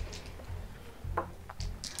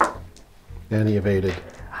 And he evaded.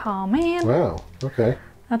 Oh, man. Wow. Okay.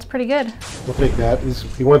 That's pretty good. We'll take that.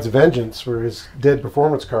 He wants vengeance for his dead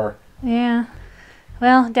performance car. Yeah.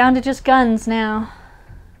 Well, down to just guns now.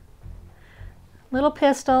 Little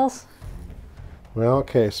pistols. Well,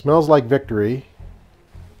 okay. Smells Like Victory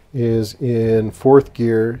is in 4th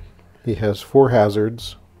gear. He has 4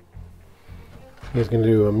 hazards. He's going to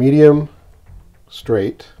do a medium,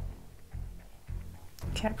 straight.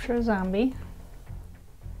 Capture a zombie.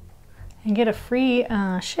 And get a free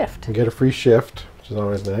shift. And get a free shift, which is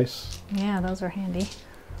always nice. Yeah, those are handy.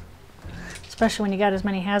 Especially when you got as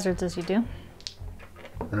many hazards as you do.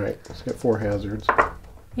 All right, let's get 4 hazards.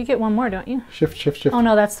 You get 1 more, don't you? Shift, shift, shift. Oh,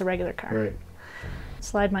 no, that's the regular car. Right.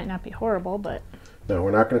 Slide might not be horrible, but... No,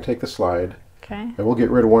 we're not going to take the slide. Okay. And we'll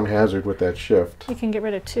get rid of 1 hazard with that shift. You can get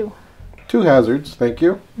rid of 2. 2 hazards, thank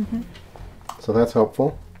you. Mm-hmm. So that's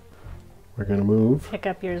helpful. We're going to move. Pick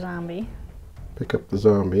up your zombie. Pick up the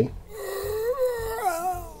zombie.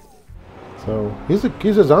 So he's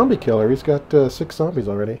a zombie killer. He's got 6 zombies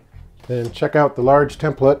already. And check out the large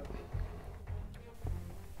template.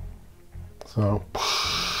 So.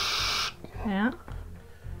 Yeah.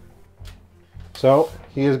 So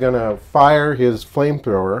he is going to fire his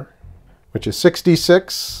flamethrower, which is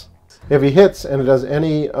 66. If he hits and it does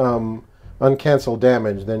any uncanceled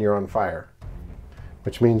damage, then you're on fire.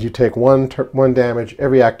 Which means you take 1 damage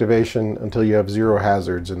every activation until you have 0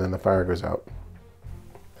 hazards, and then the fire goes out.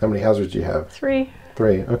 How many hazards do you have? 3.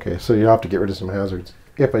 3. Okay, so you have to get rid of some hazards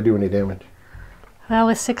if I do any damage. Well,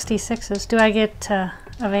 with 66s, do I get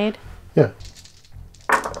evade? Yeah.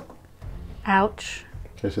 Ouch.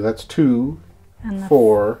 Okay, so that's 2, And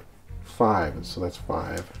 4, 5. So that's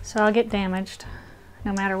 5. So I'll get damaged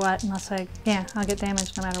no matter what, unless I'll get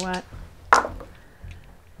damaged no matter what.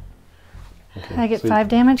 Okay, I get so 5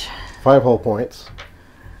 damage. 5 hull points.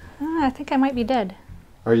 I think I might be dead.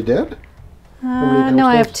 Are you dead? No,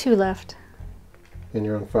 I have 2 left. And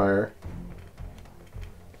you're on fire.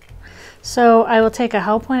 So I will take a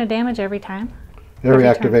hull point of damage every time? Every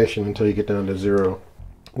activation until you get down to 0.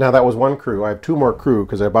 Now that was 1 crew. I have 2 more crew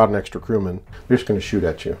because I bought an extra crewman. They're just going to shoot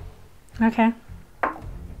at you. Okay.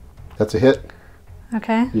 That's a hit.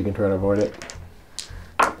 Okay. You can try to avoid it.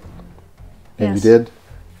 And yes. you did.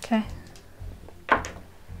 Okay.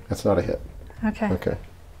 That's not a hit. Okay. Okay.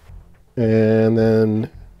 And then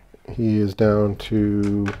he is down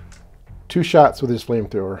to 2 shots with his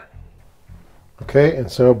flamethrower. Okay,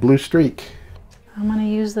 and so blue streak. I'm going to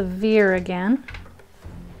use the veer again.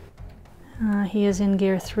 He is in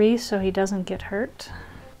gear 3, so he doesn't get hurt.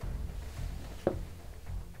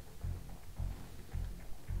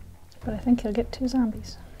 But I think he'll get 2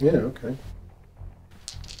 zombies. Yeah, okay.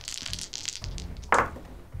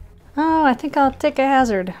 Oh, I think I'll take a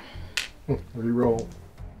hazard. Reroll.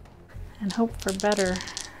 And hope for better.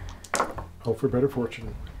 Hope for better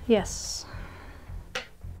fortune. Yes.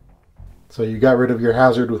 So you got rid of your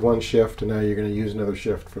hazard with 1 shift, and now you're going to use another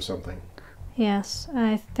shift for something. Yes,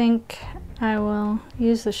 I think I will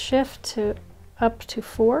use the shift to up to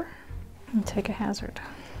 4 and take a hazard.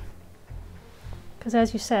 Because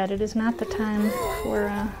as you said, it is not the time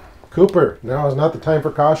for... Cooper, now is not the time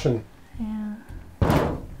for caution. Yeah.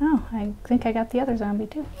 Oh, I think I got the other zombie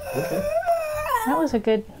too. Okay. That was a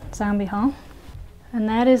good zombie haul. And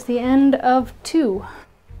that is the end of 2.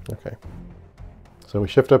 Okay. So we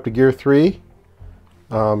shift up to gear 3.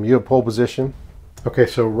 You have pole position. Okay,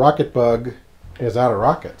 so Rocket Bug is out of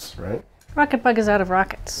rockets, right? Rocket Bug is out of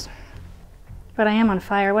rockets. But I am on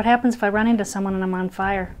fire. What happens if I run into someone and I'm on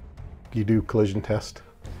fire? You do collision test.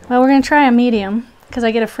 Well, we're going to try a medium, because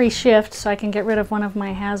I get a free shift, so I can get rid of one of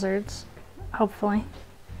my hazards, hopefully.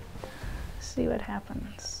 See what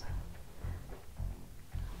happens.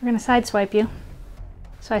 We're going to sideswipe you.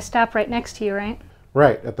 So I stop right next to you, right?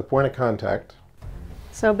 Right, at the point of contact.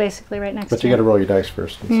 So basically right next to you. But you got to roll your dice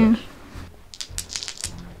first. Yeah.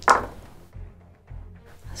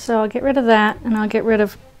 So I'll get rid of that, and I'll get rid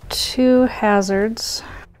of 2 hazards.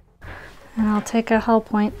 And I'll take a hull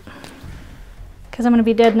point. Because I'm going to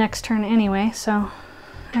be dead next turn anyway, so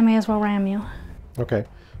I may as well ram you. Okay,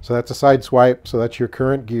 so that's a side swipe, so that's your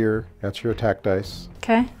current gear. That's your attack dice.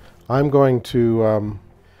 Okay. I'm going to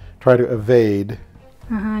try to evade.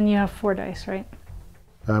 And you have 4 dice, right?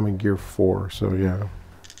 I'm in gear 4, so yeah.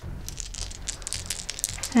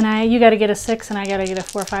 And you got to get a 6, and I got to get a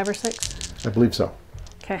 4, 5, or 6? I believe so.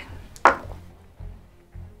 Okay.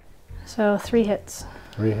 So 3 hits.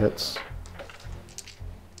 3 hits.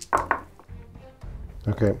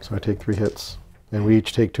 Okay, so I take 3 hits. And we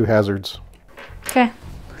each take 2 hazards. Okay.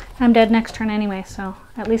 I'm dead next turn anyway, so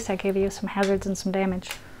at least I gave you some hazards and some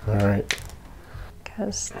damage. All right.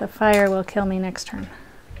 Because the fire will kill me next turn.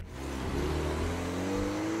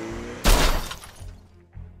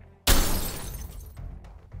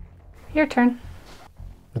 Your turn.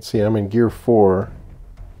 Let's see, I'm in gear 4.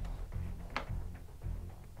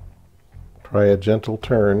 Try a gentle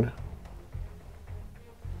turn.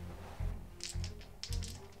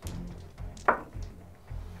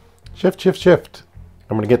 Shift, shift, shift.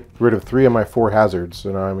 I'm going to get rid of 3 of my 4 hazards.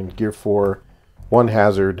 So now I'm in gear 4, 1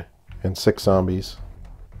 hazard, and 6 zombies.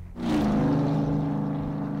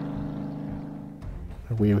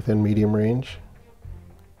 Are we within medium range?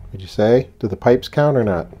 Would you say? Do the pipes count or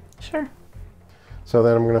not? Sure. So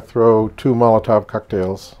then I'm going to throw 2 Molotov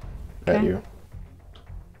cocktails at you.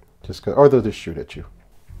 Just or they'll just shoot at you.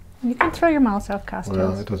 You can throw your Molotov cocktails.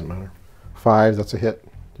 Well, it doesn't matter. 5, that's a hit. Do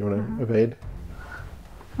you want to evade?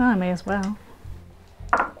 Well, I may as well.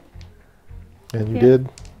 And you did.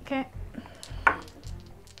 Okay.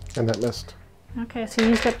 And that missed. Okay, so you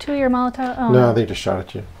used up 2 of your Molotov. Oh. No, they just shot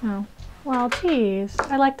at you. Oh. Well, geez.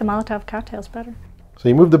 I like the Molotov cocktails better. So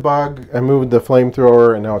you moved the bug, I moved the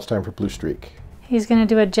flamethrower, and now it's time for blue streak. He's going to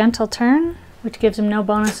do a gentle turn, which gives him no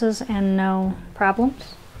bonuses and no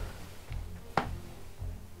problems.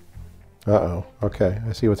 Uh-oh. Okay,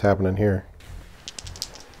 I see what's happening here.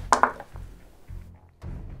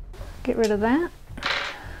 Get rid of that.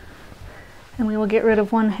 And we will get rid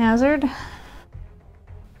of 1 hazard.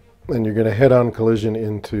 And you're going to head-on collision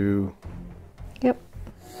into... Yep.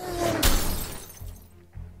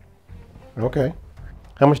 Okay.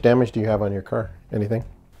 How much damage do you have on your car? Anything?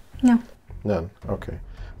 No. None. Okay.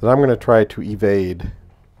 Then I'm going to try to evade.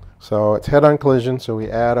 So it's head-on collision, so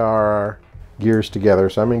we add our gears together.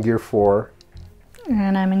 So I'm in gear 4.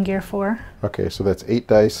 And I'm in gear 4. Okay, so that's 8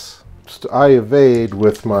 dice. So I evade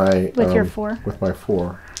with my... With your 4? With my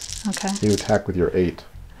 4. Okay. You attack with your 8.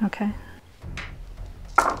 Okay.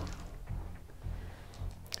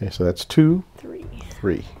 Okay, so that's 2, 3.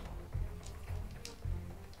 3.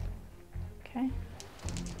 Okay.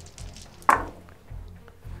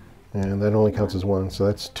 And that only counts as 1, so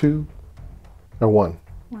that's 2, or 1.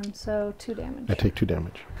 1, so 2 damage. I take 2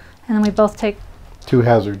 damage. And then we both take 2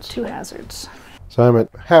 hazards. 2 hazards. So I'm at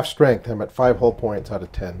half strength. I'm at 5 hull points out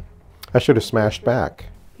of 10. I should have smashed back.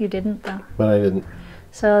 You didn't, though. But I didn't.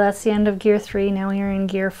 So that's the end of gear 3. Now we are in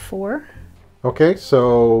gear 4. Okay,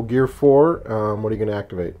 so gear 4, what are you going to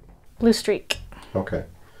activate? Blue streak. Okay.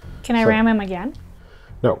 Can I ram him again?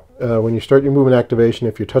 No. When you start your movement activation,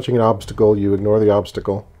 if you're touching an obstacle, you ignore the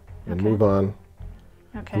obstacle and move on.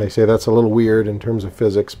 Okay. And they say that's a little weird in terms of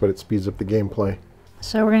physics, but it speeds up the gameplay.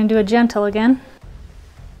 So we're going to do a gentle again.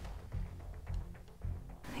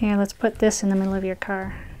 Here, let's put this in the middle of your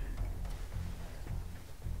car.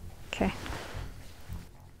 Okay.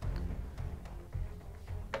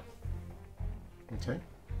 Okay.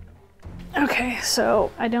 Okay,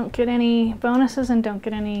 so I don't get any bonuses and don't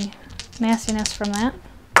get any nastiness from that.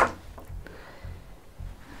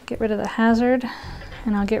 Get rid of the hazard,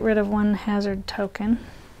 and I'll get rid of 1 hazard token.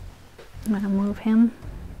 I'm going to move him.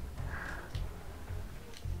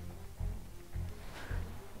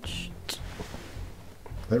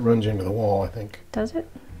 That runs into the wall, I think. Does it?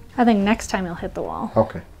 I think next time he'll hit the wall.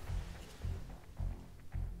 Okay.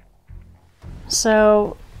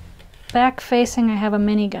 So, back facing, I have a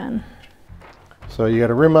minigun. So you got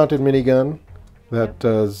a rim-mounted minigun that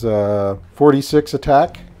does 46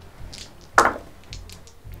 attack.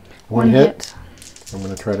 One hit. I'm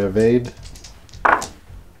going to try to evade. I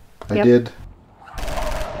did.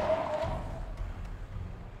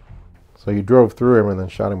 So you drove through him and then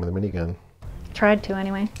shot him with a minigun. Tried to,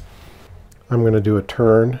 anyway. I'm going to do a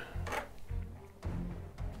turn.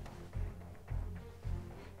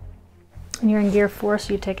 And you're in gear 4,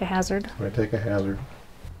 so you take a hazard. I take a hazard.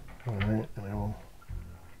 All right, and I will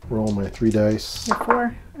roll my 3 dice. Gear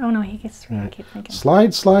 4? Oh no, he gets 3, I keep thinking.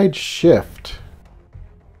 Slide, slide, shift.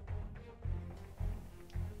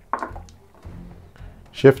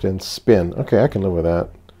 Shift and spin. Okay, I can live with that.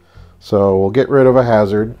 So we'll get rid of a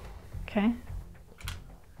hazard. Okay.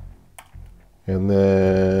 And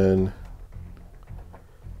then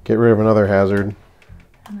get rid of another hazard.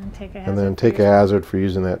 And then take a hazard. And then take a hazard for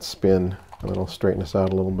using that spin. And it'll straighten us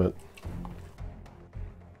out a little bit.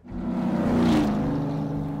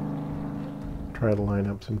 Try to line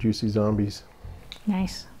up some juicy zombies.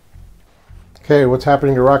 Nice. Okay, what's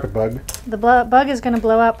happening to Rocket Bug? The bug is going to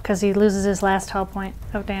blow up because he loses his last hull point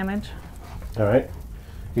of damage. All right.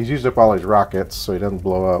 He's used up all his rockets, so he doesn't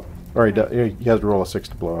blow up. Or he has to roll a 6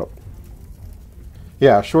 to blow up.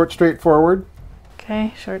 Yeah, short, straightforward.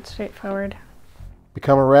 Okay, short, straightforward.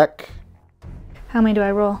 Become a wreck. How many do I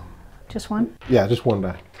roll? Just 1? Yeah, just 1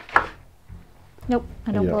 die. Nope,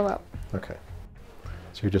 I don't blow up. Okay.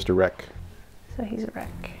 So you're just a wreck. So he's a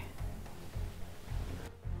wreck.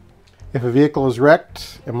 If a vehicle is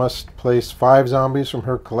wrecked, it must place 5 zombies from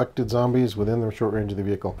her collected zombies within the short range of the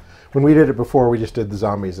vehicle. When we did it before, we just did the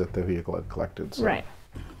zombies that the vehicle had collected. So. Right.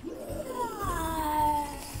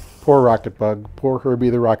 Poor Rocket Bug. Poor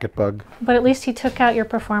Herbie the Rocket Bug. But at least he took out your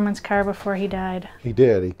performance car before he died. He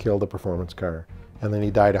did. He killed a performance car. And then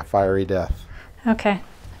he died a fiery death. Okay.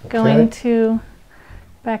 Going to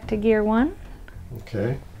back to gear 1.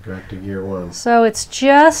 Okay. Back to gear 1. So it's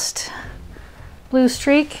just blue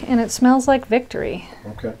streak and it smells like victory.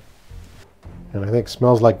 Okay. And I think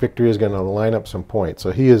Smells Like Victory is going to line up some points.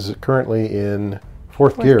 So he is currently in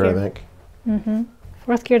fourth gear, I think. Mm-hmm.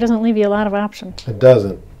 4th gear doesn't leave you a lot of options. It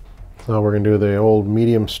doesn't. So we're going to do the old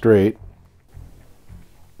medium straight.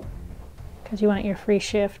 Because you want your free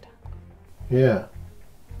shift. Yeah.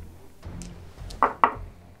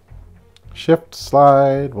 Shift,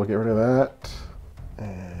 slide. We'll get rid of that.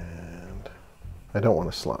 And I don't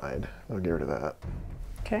want to slide. I'll get rid of that.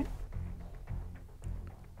 Okay.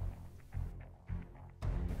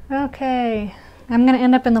 Okay. I'm going to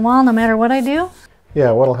end up in the wall no matter what I do?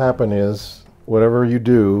 Yeah, what'll happen is whatever you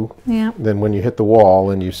do, then when you hit the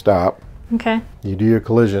wall and you stop, okay, you do your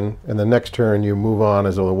collision, and the next turn you move on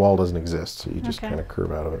as though the wall doesn't exist. So you just kind of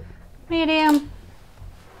curve out of it. Medium.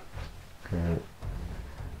 Right.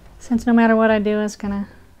 Since no matter what I do, it's going to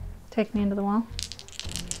take me into the wall.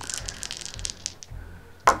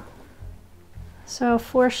 So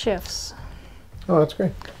 4 shifts. Oh, that's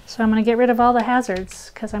great. So I'm going to get rid of all the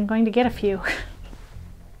hazards because I'm going to get a few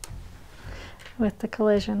with the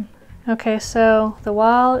collision. Okay, so the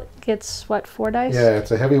wall gets what, 4 dice? Yeah,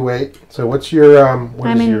 it's a heavy weight. So what's your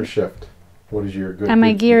what is your shift? What is your good? And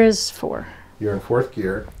my gear is 4. You're in 4th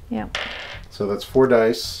gear. Yep. So that's 4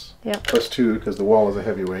 dice. Yep. Plus 2 because the wall is a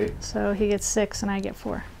heavy weight. So he gets 6 and I get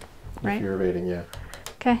 4. Right? If you're evading, yeah.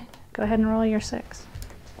 Okay, go ahead and roll your 6.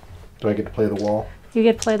 Do I get to play the wall? You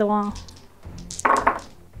get to play the wall.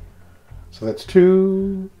 So that's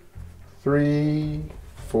 2, 3,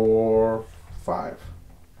 4, 5.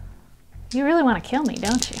 You really want to kill me,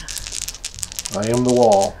 don't you? I am the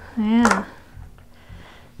wall. Yeah.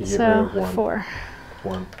 You get rid So, of 1. 4.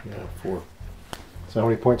 1, yeah, 4. So how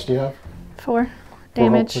many points do you have? 4 4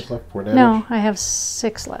 damage. points left, 4 damage? No, I have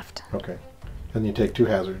 6 left. Okay. Then you take 2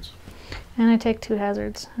 hazards. And I take 2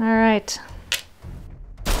 hazards. All right.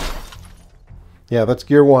 Yeah, that's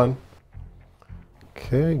gear 1.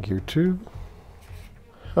 Okay, gear 2.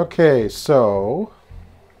 Okay, so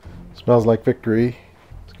smells like victory.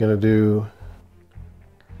 It's gonna do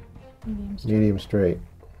medium straight.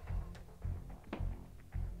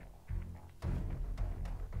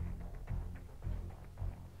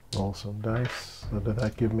 Roll some dice. So did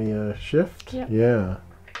that give me a shift? Yep. Yeah,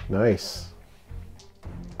 nice.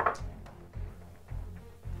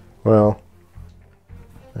 Well,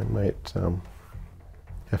 I might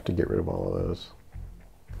have to get rid of all of those.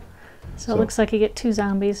 So it looks like you get 2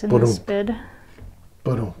 zombies in this bid.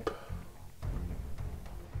 Ba-dump.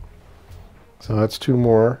 So that's 2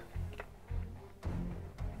 more.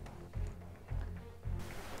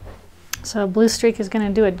 So Blue Streak is going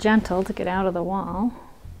to do a gentle to get out of the wall.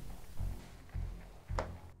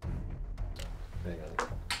 Hang on.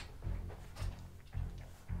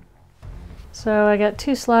 So I got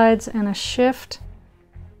 2 slides and a shift.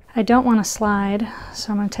 I don't want to slide,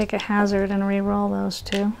 so I'm going to take a hazard and re-roll those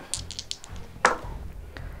 2.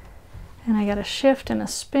 And I got a shift and a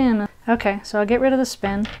spin. Okay, so I'll get rid of the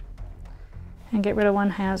spin and get rid of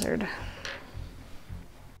 1 hazard.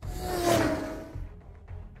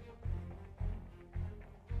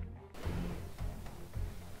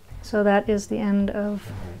 So that is the end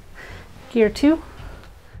of gear 2. Do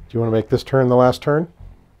you want to make this turn the last turn?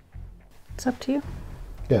 It's up to you.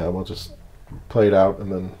 Yeah, we'll just play it out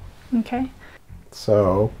and then... Okay.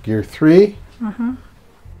 So, gear 3. Uh-huh.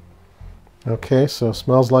 Okay, so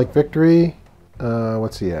smells like victory.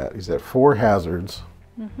 What's he at? He's at 4 hazards.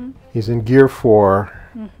 Mm-hmm. He's in gear 4.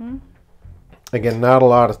 Mm-hmm. Again, not a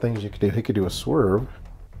lot of things you could do. He could do a swerve,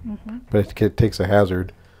 Mm-hmm. but it takes a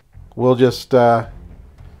hazard. We'll just do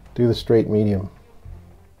the straight medium.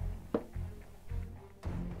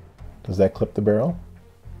 Does that clip the barrel?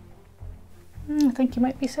 I think you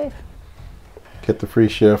might be safe. Get the free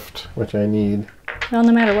shift, which I need. Well,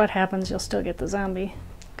 no matter what happens, you'll still get the zombie.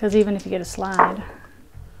 Because even if you get a slide.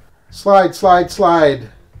 Slide, slide, slide.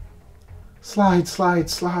 Slide, slide,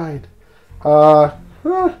 slide. Huh.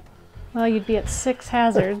 Well, you'd be at 6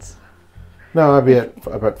 hazards. No, I'd be at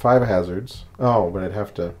about 5 hazards. Oh, but I'd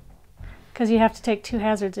have to... Because you have to take 2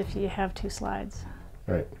 hazards if you have 2 slides.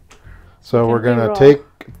 Right. So we're going to re-roll. take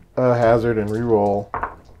a hazard and re-roll.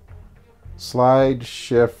 Slide,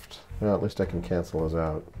 shift. Well, at least I can cancel those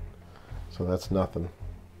out. So that's nothing.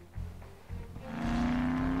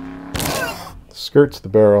 Skirts the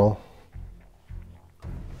barrel.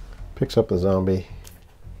 Picks up the zombie.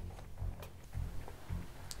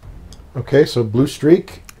 Okay, so Blue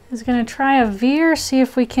Streak. Is going to try a veer, see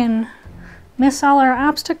if we can miss all our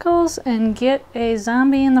obstacles and get a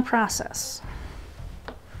zombie in the process.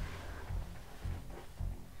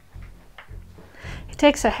 He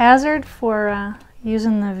takes a hazard for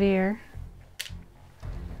using the veer.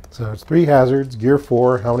 So it's 3 hazards, gear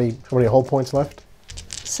 4. How many hull points left?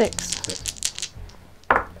 6.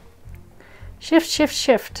 Shift, shift,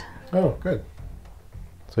 shift. Oh, good.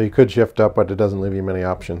 So you could shift up, but it doesn't leave you many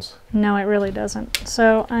options. No, it really doesn't.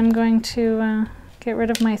 So I'm going to get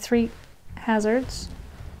rid of my 3 hazards.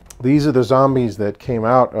 These are the zombies that came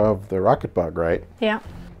out of the rocket bug, right? Yeah.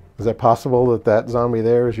 Is it possible that that zombie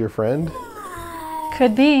there is your friend?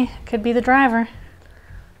 Could be. Could be the driver.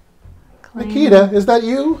 Claim. Nikita, is that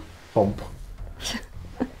you? Bump.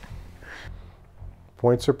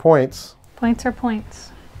 Points are points. Points are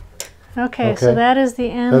points. Okay, so that is the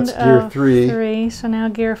end That's gear of 3. 3. So now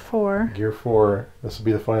gear 4. Gear 4. This will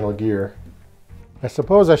be the final gear. I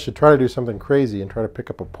suppose I should try to do something crazy and try to pick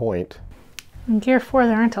up a point. In gear 4,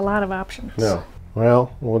 there aren't a lot of options. No.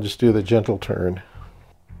 Well, we'll just do the gentle turn.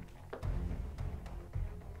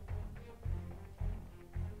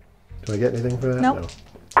 Do I get anything for that? Nope.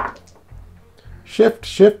 No. Shift,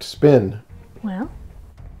 shift, spin. Well,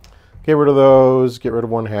 Get rid of those. Get rid of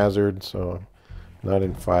 1 hazard. So not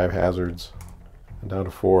in 5 hazards. And down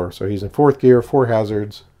to 4. So he's in 4th gear, 4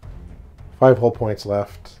 hazards. 5 hull points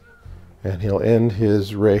left. And he'll end his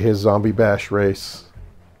zombie bash race.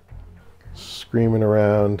 Screaming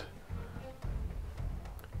around.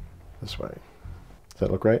 This way. Does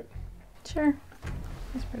that look right? sure.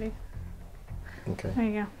 That's pretty. Okay. There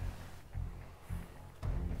you go.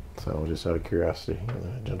 So just out of curiosity,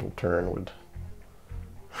 a gentle turn would...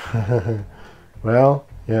 Well,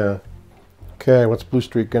 yeah. Okay, what's Blue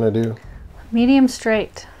Streak gonna do? Medium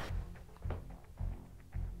straight.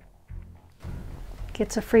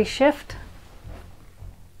 Gets a free shift.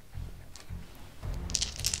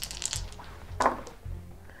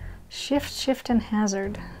 Shift, shift, and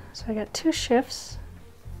hazard. So I got 2 shifts.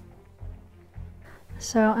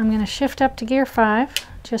 So I'm going to shift up to gear 5,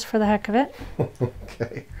 just for the heck of it.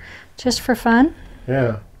 Okay. Just for fun.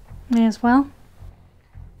 Yeah. May as well.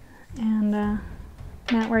 And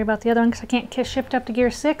not worry about the other one because I can't shift up to gear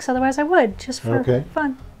 6, otherwise I would, just for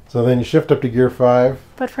fun. So then you shift up to gear 5.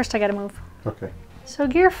 But first I got to move. Okay. So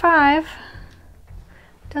gear 5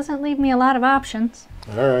 doesn't leave me a lot of options.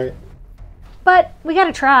 All right. But we got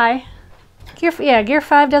to try. Gear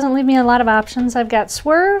 5 doesn't leave me a lot of options. I've got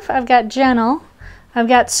swerve, I've got gentle, I've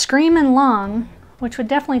got scream and long, which would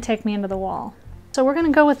definitely take me into the wall. So we're going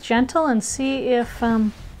to go with gentle and see if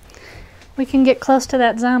we can get close to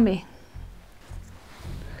that zombie.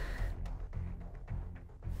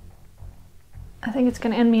 I think it's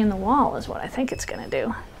going to end me in the wall is what I think it's going to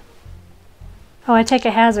do. Oh, I take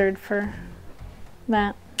a hazard for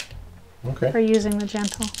that. Okay. For using the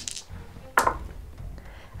gentle.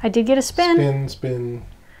 I did get a spin. Spin, spin.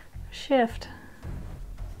 Shift.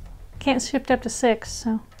 Can't shift up to 6,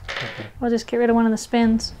 so we'll just get rid of one of the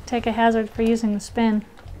spins. Take a hazard for using the spin.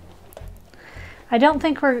 I don't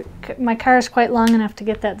think my car is quite long enough to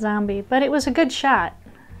get that zombie, but it was a good shot.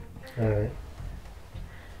 All right.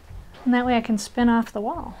 And that way I can spin off the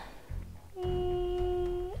wall.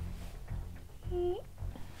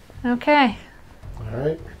 Okay. All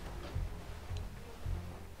right.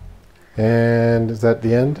 And is that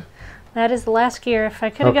the end? That is the last gear. If I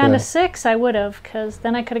could have gone to 6, I would have, because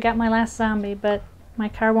then I could have got my last zombie, but my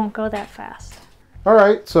car won't go that fast. All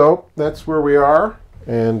right, so that's where we are.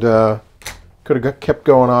 And could have kept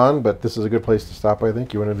going on, but this is a good place to stop, I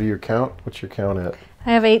think. You want to do your count? What's your count at?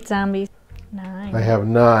 I have 8 zombies. 9. I have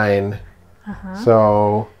 9.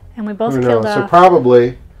 So... And we both killed off. So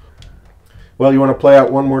probably... Well, you want to play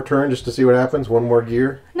out one more turn just to see what happens? One more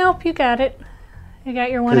gear? Nope, you got it. You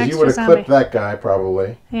got your one extra zombie. Because you would have clipped that guy,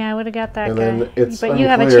 probably. Yeah, I would have got that and guy. Then it's but you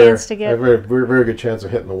have a chance to get... A very, very good chance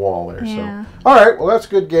of hitting the wall there. Yeah. So. All right, well, that's a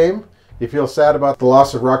good game. You feel sad about the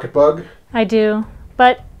loss of Rocket Bug? I do.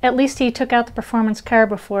 But at least he took out the performance car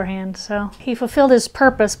beforehand, so he fulfilled his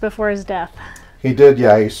purpose before his death. He did,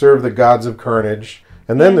 yeah. He served the gods of carnage.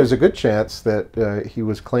 And then there's a good chance that he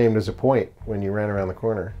was claimed as a point when you ran around the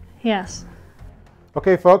corner. Yes.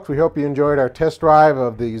 Okay, folks, we hope you enjoyed our test drive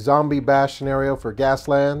of the zombie bash scenario for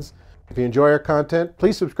Gaslands. If you enjoy our content,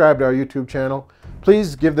 please subscribe to our YouTube channel.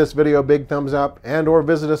 Please give this video a big thumbs up and or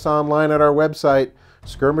visit us online at our website,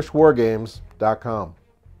 skirmishwargames.com.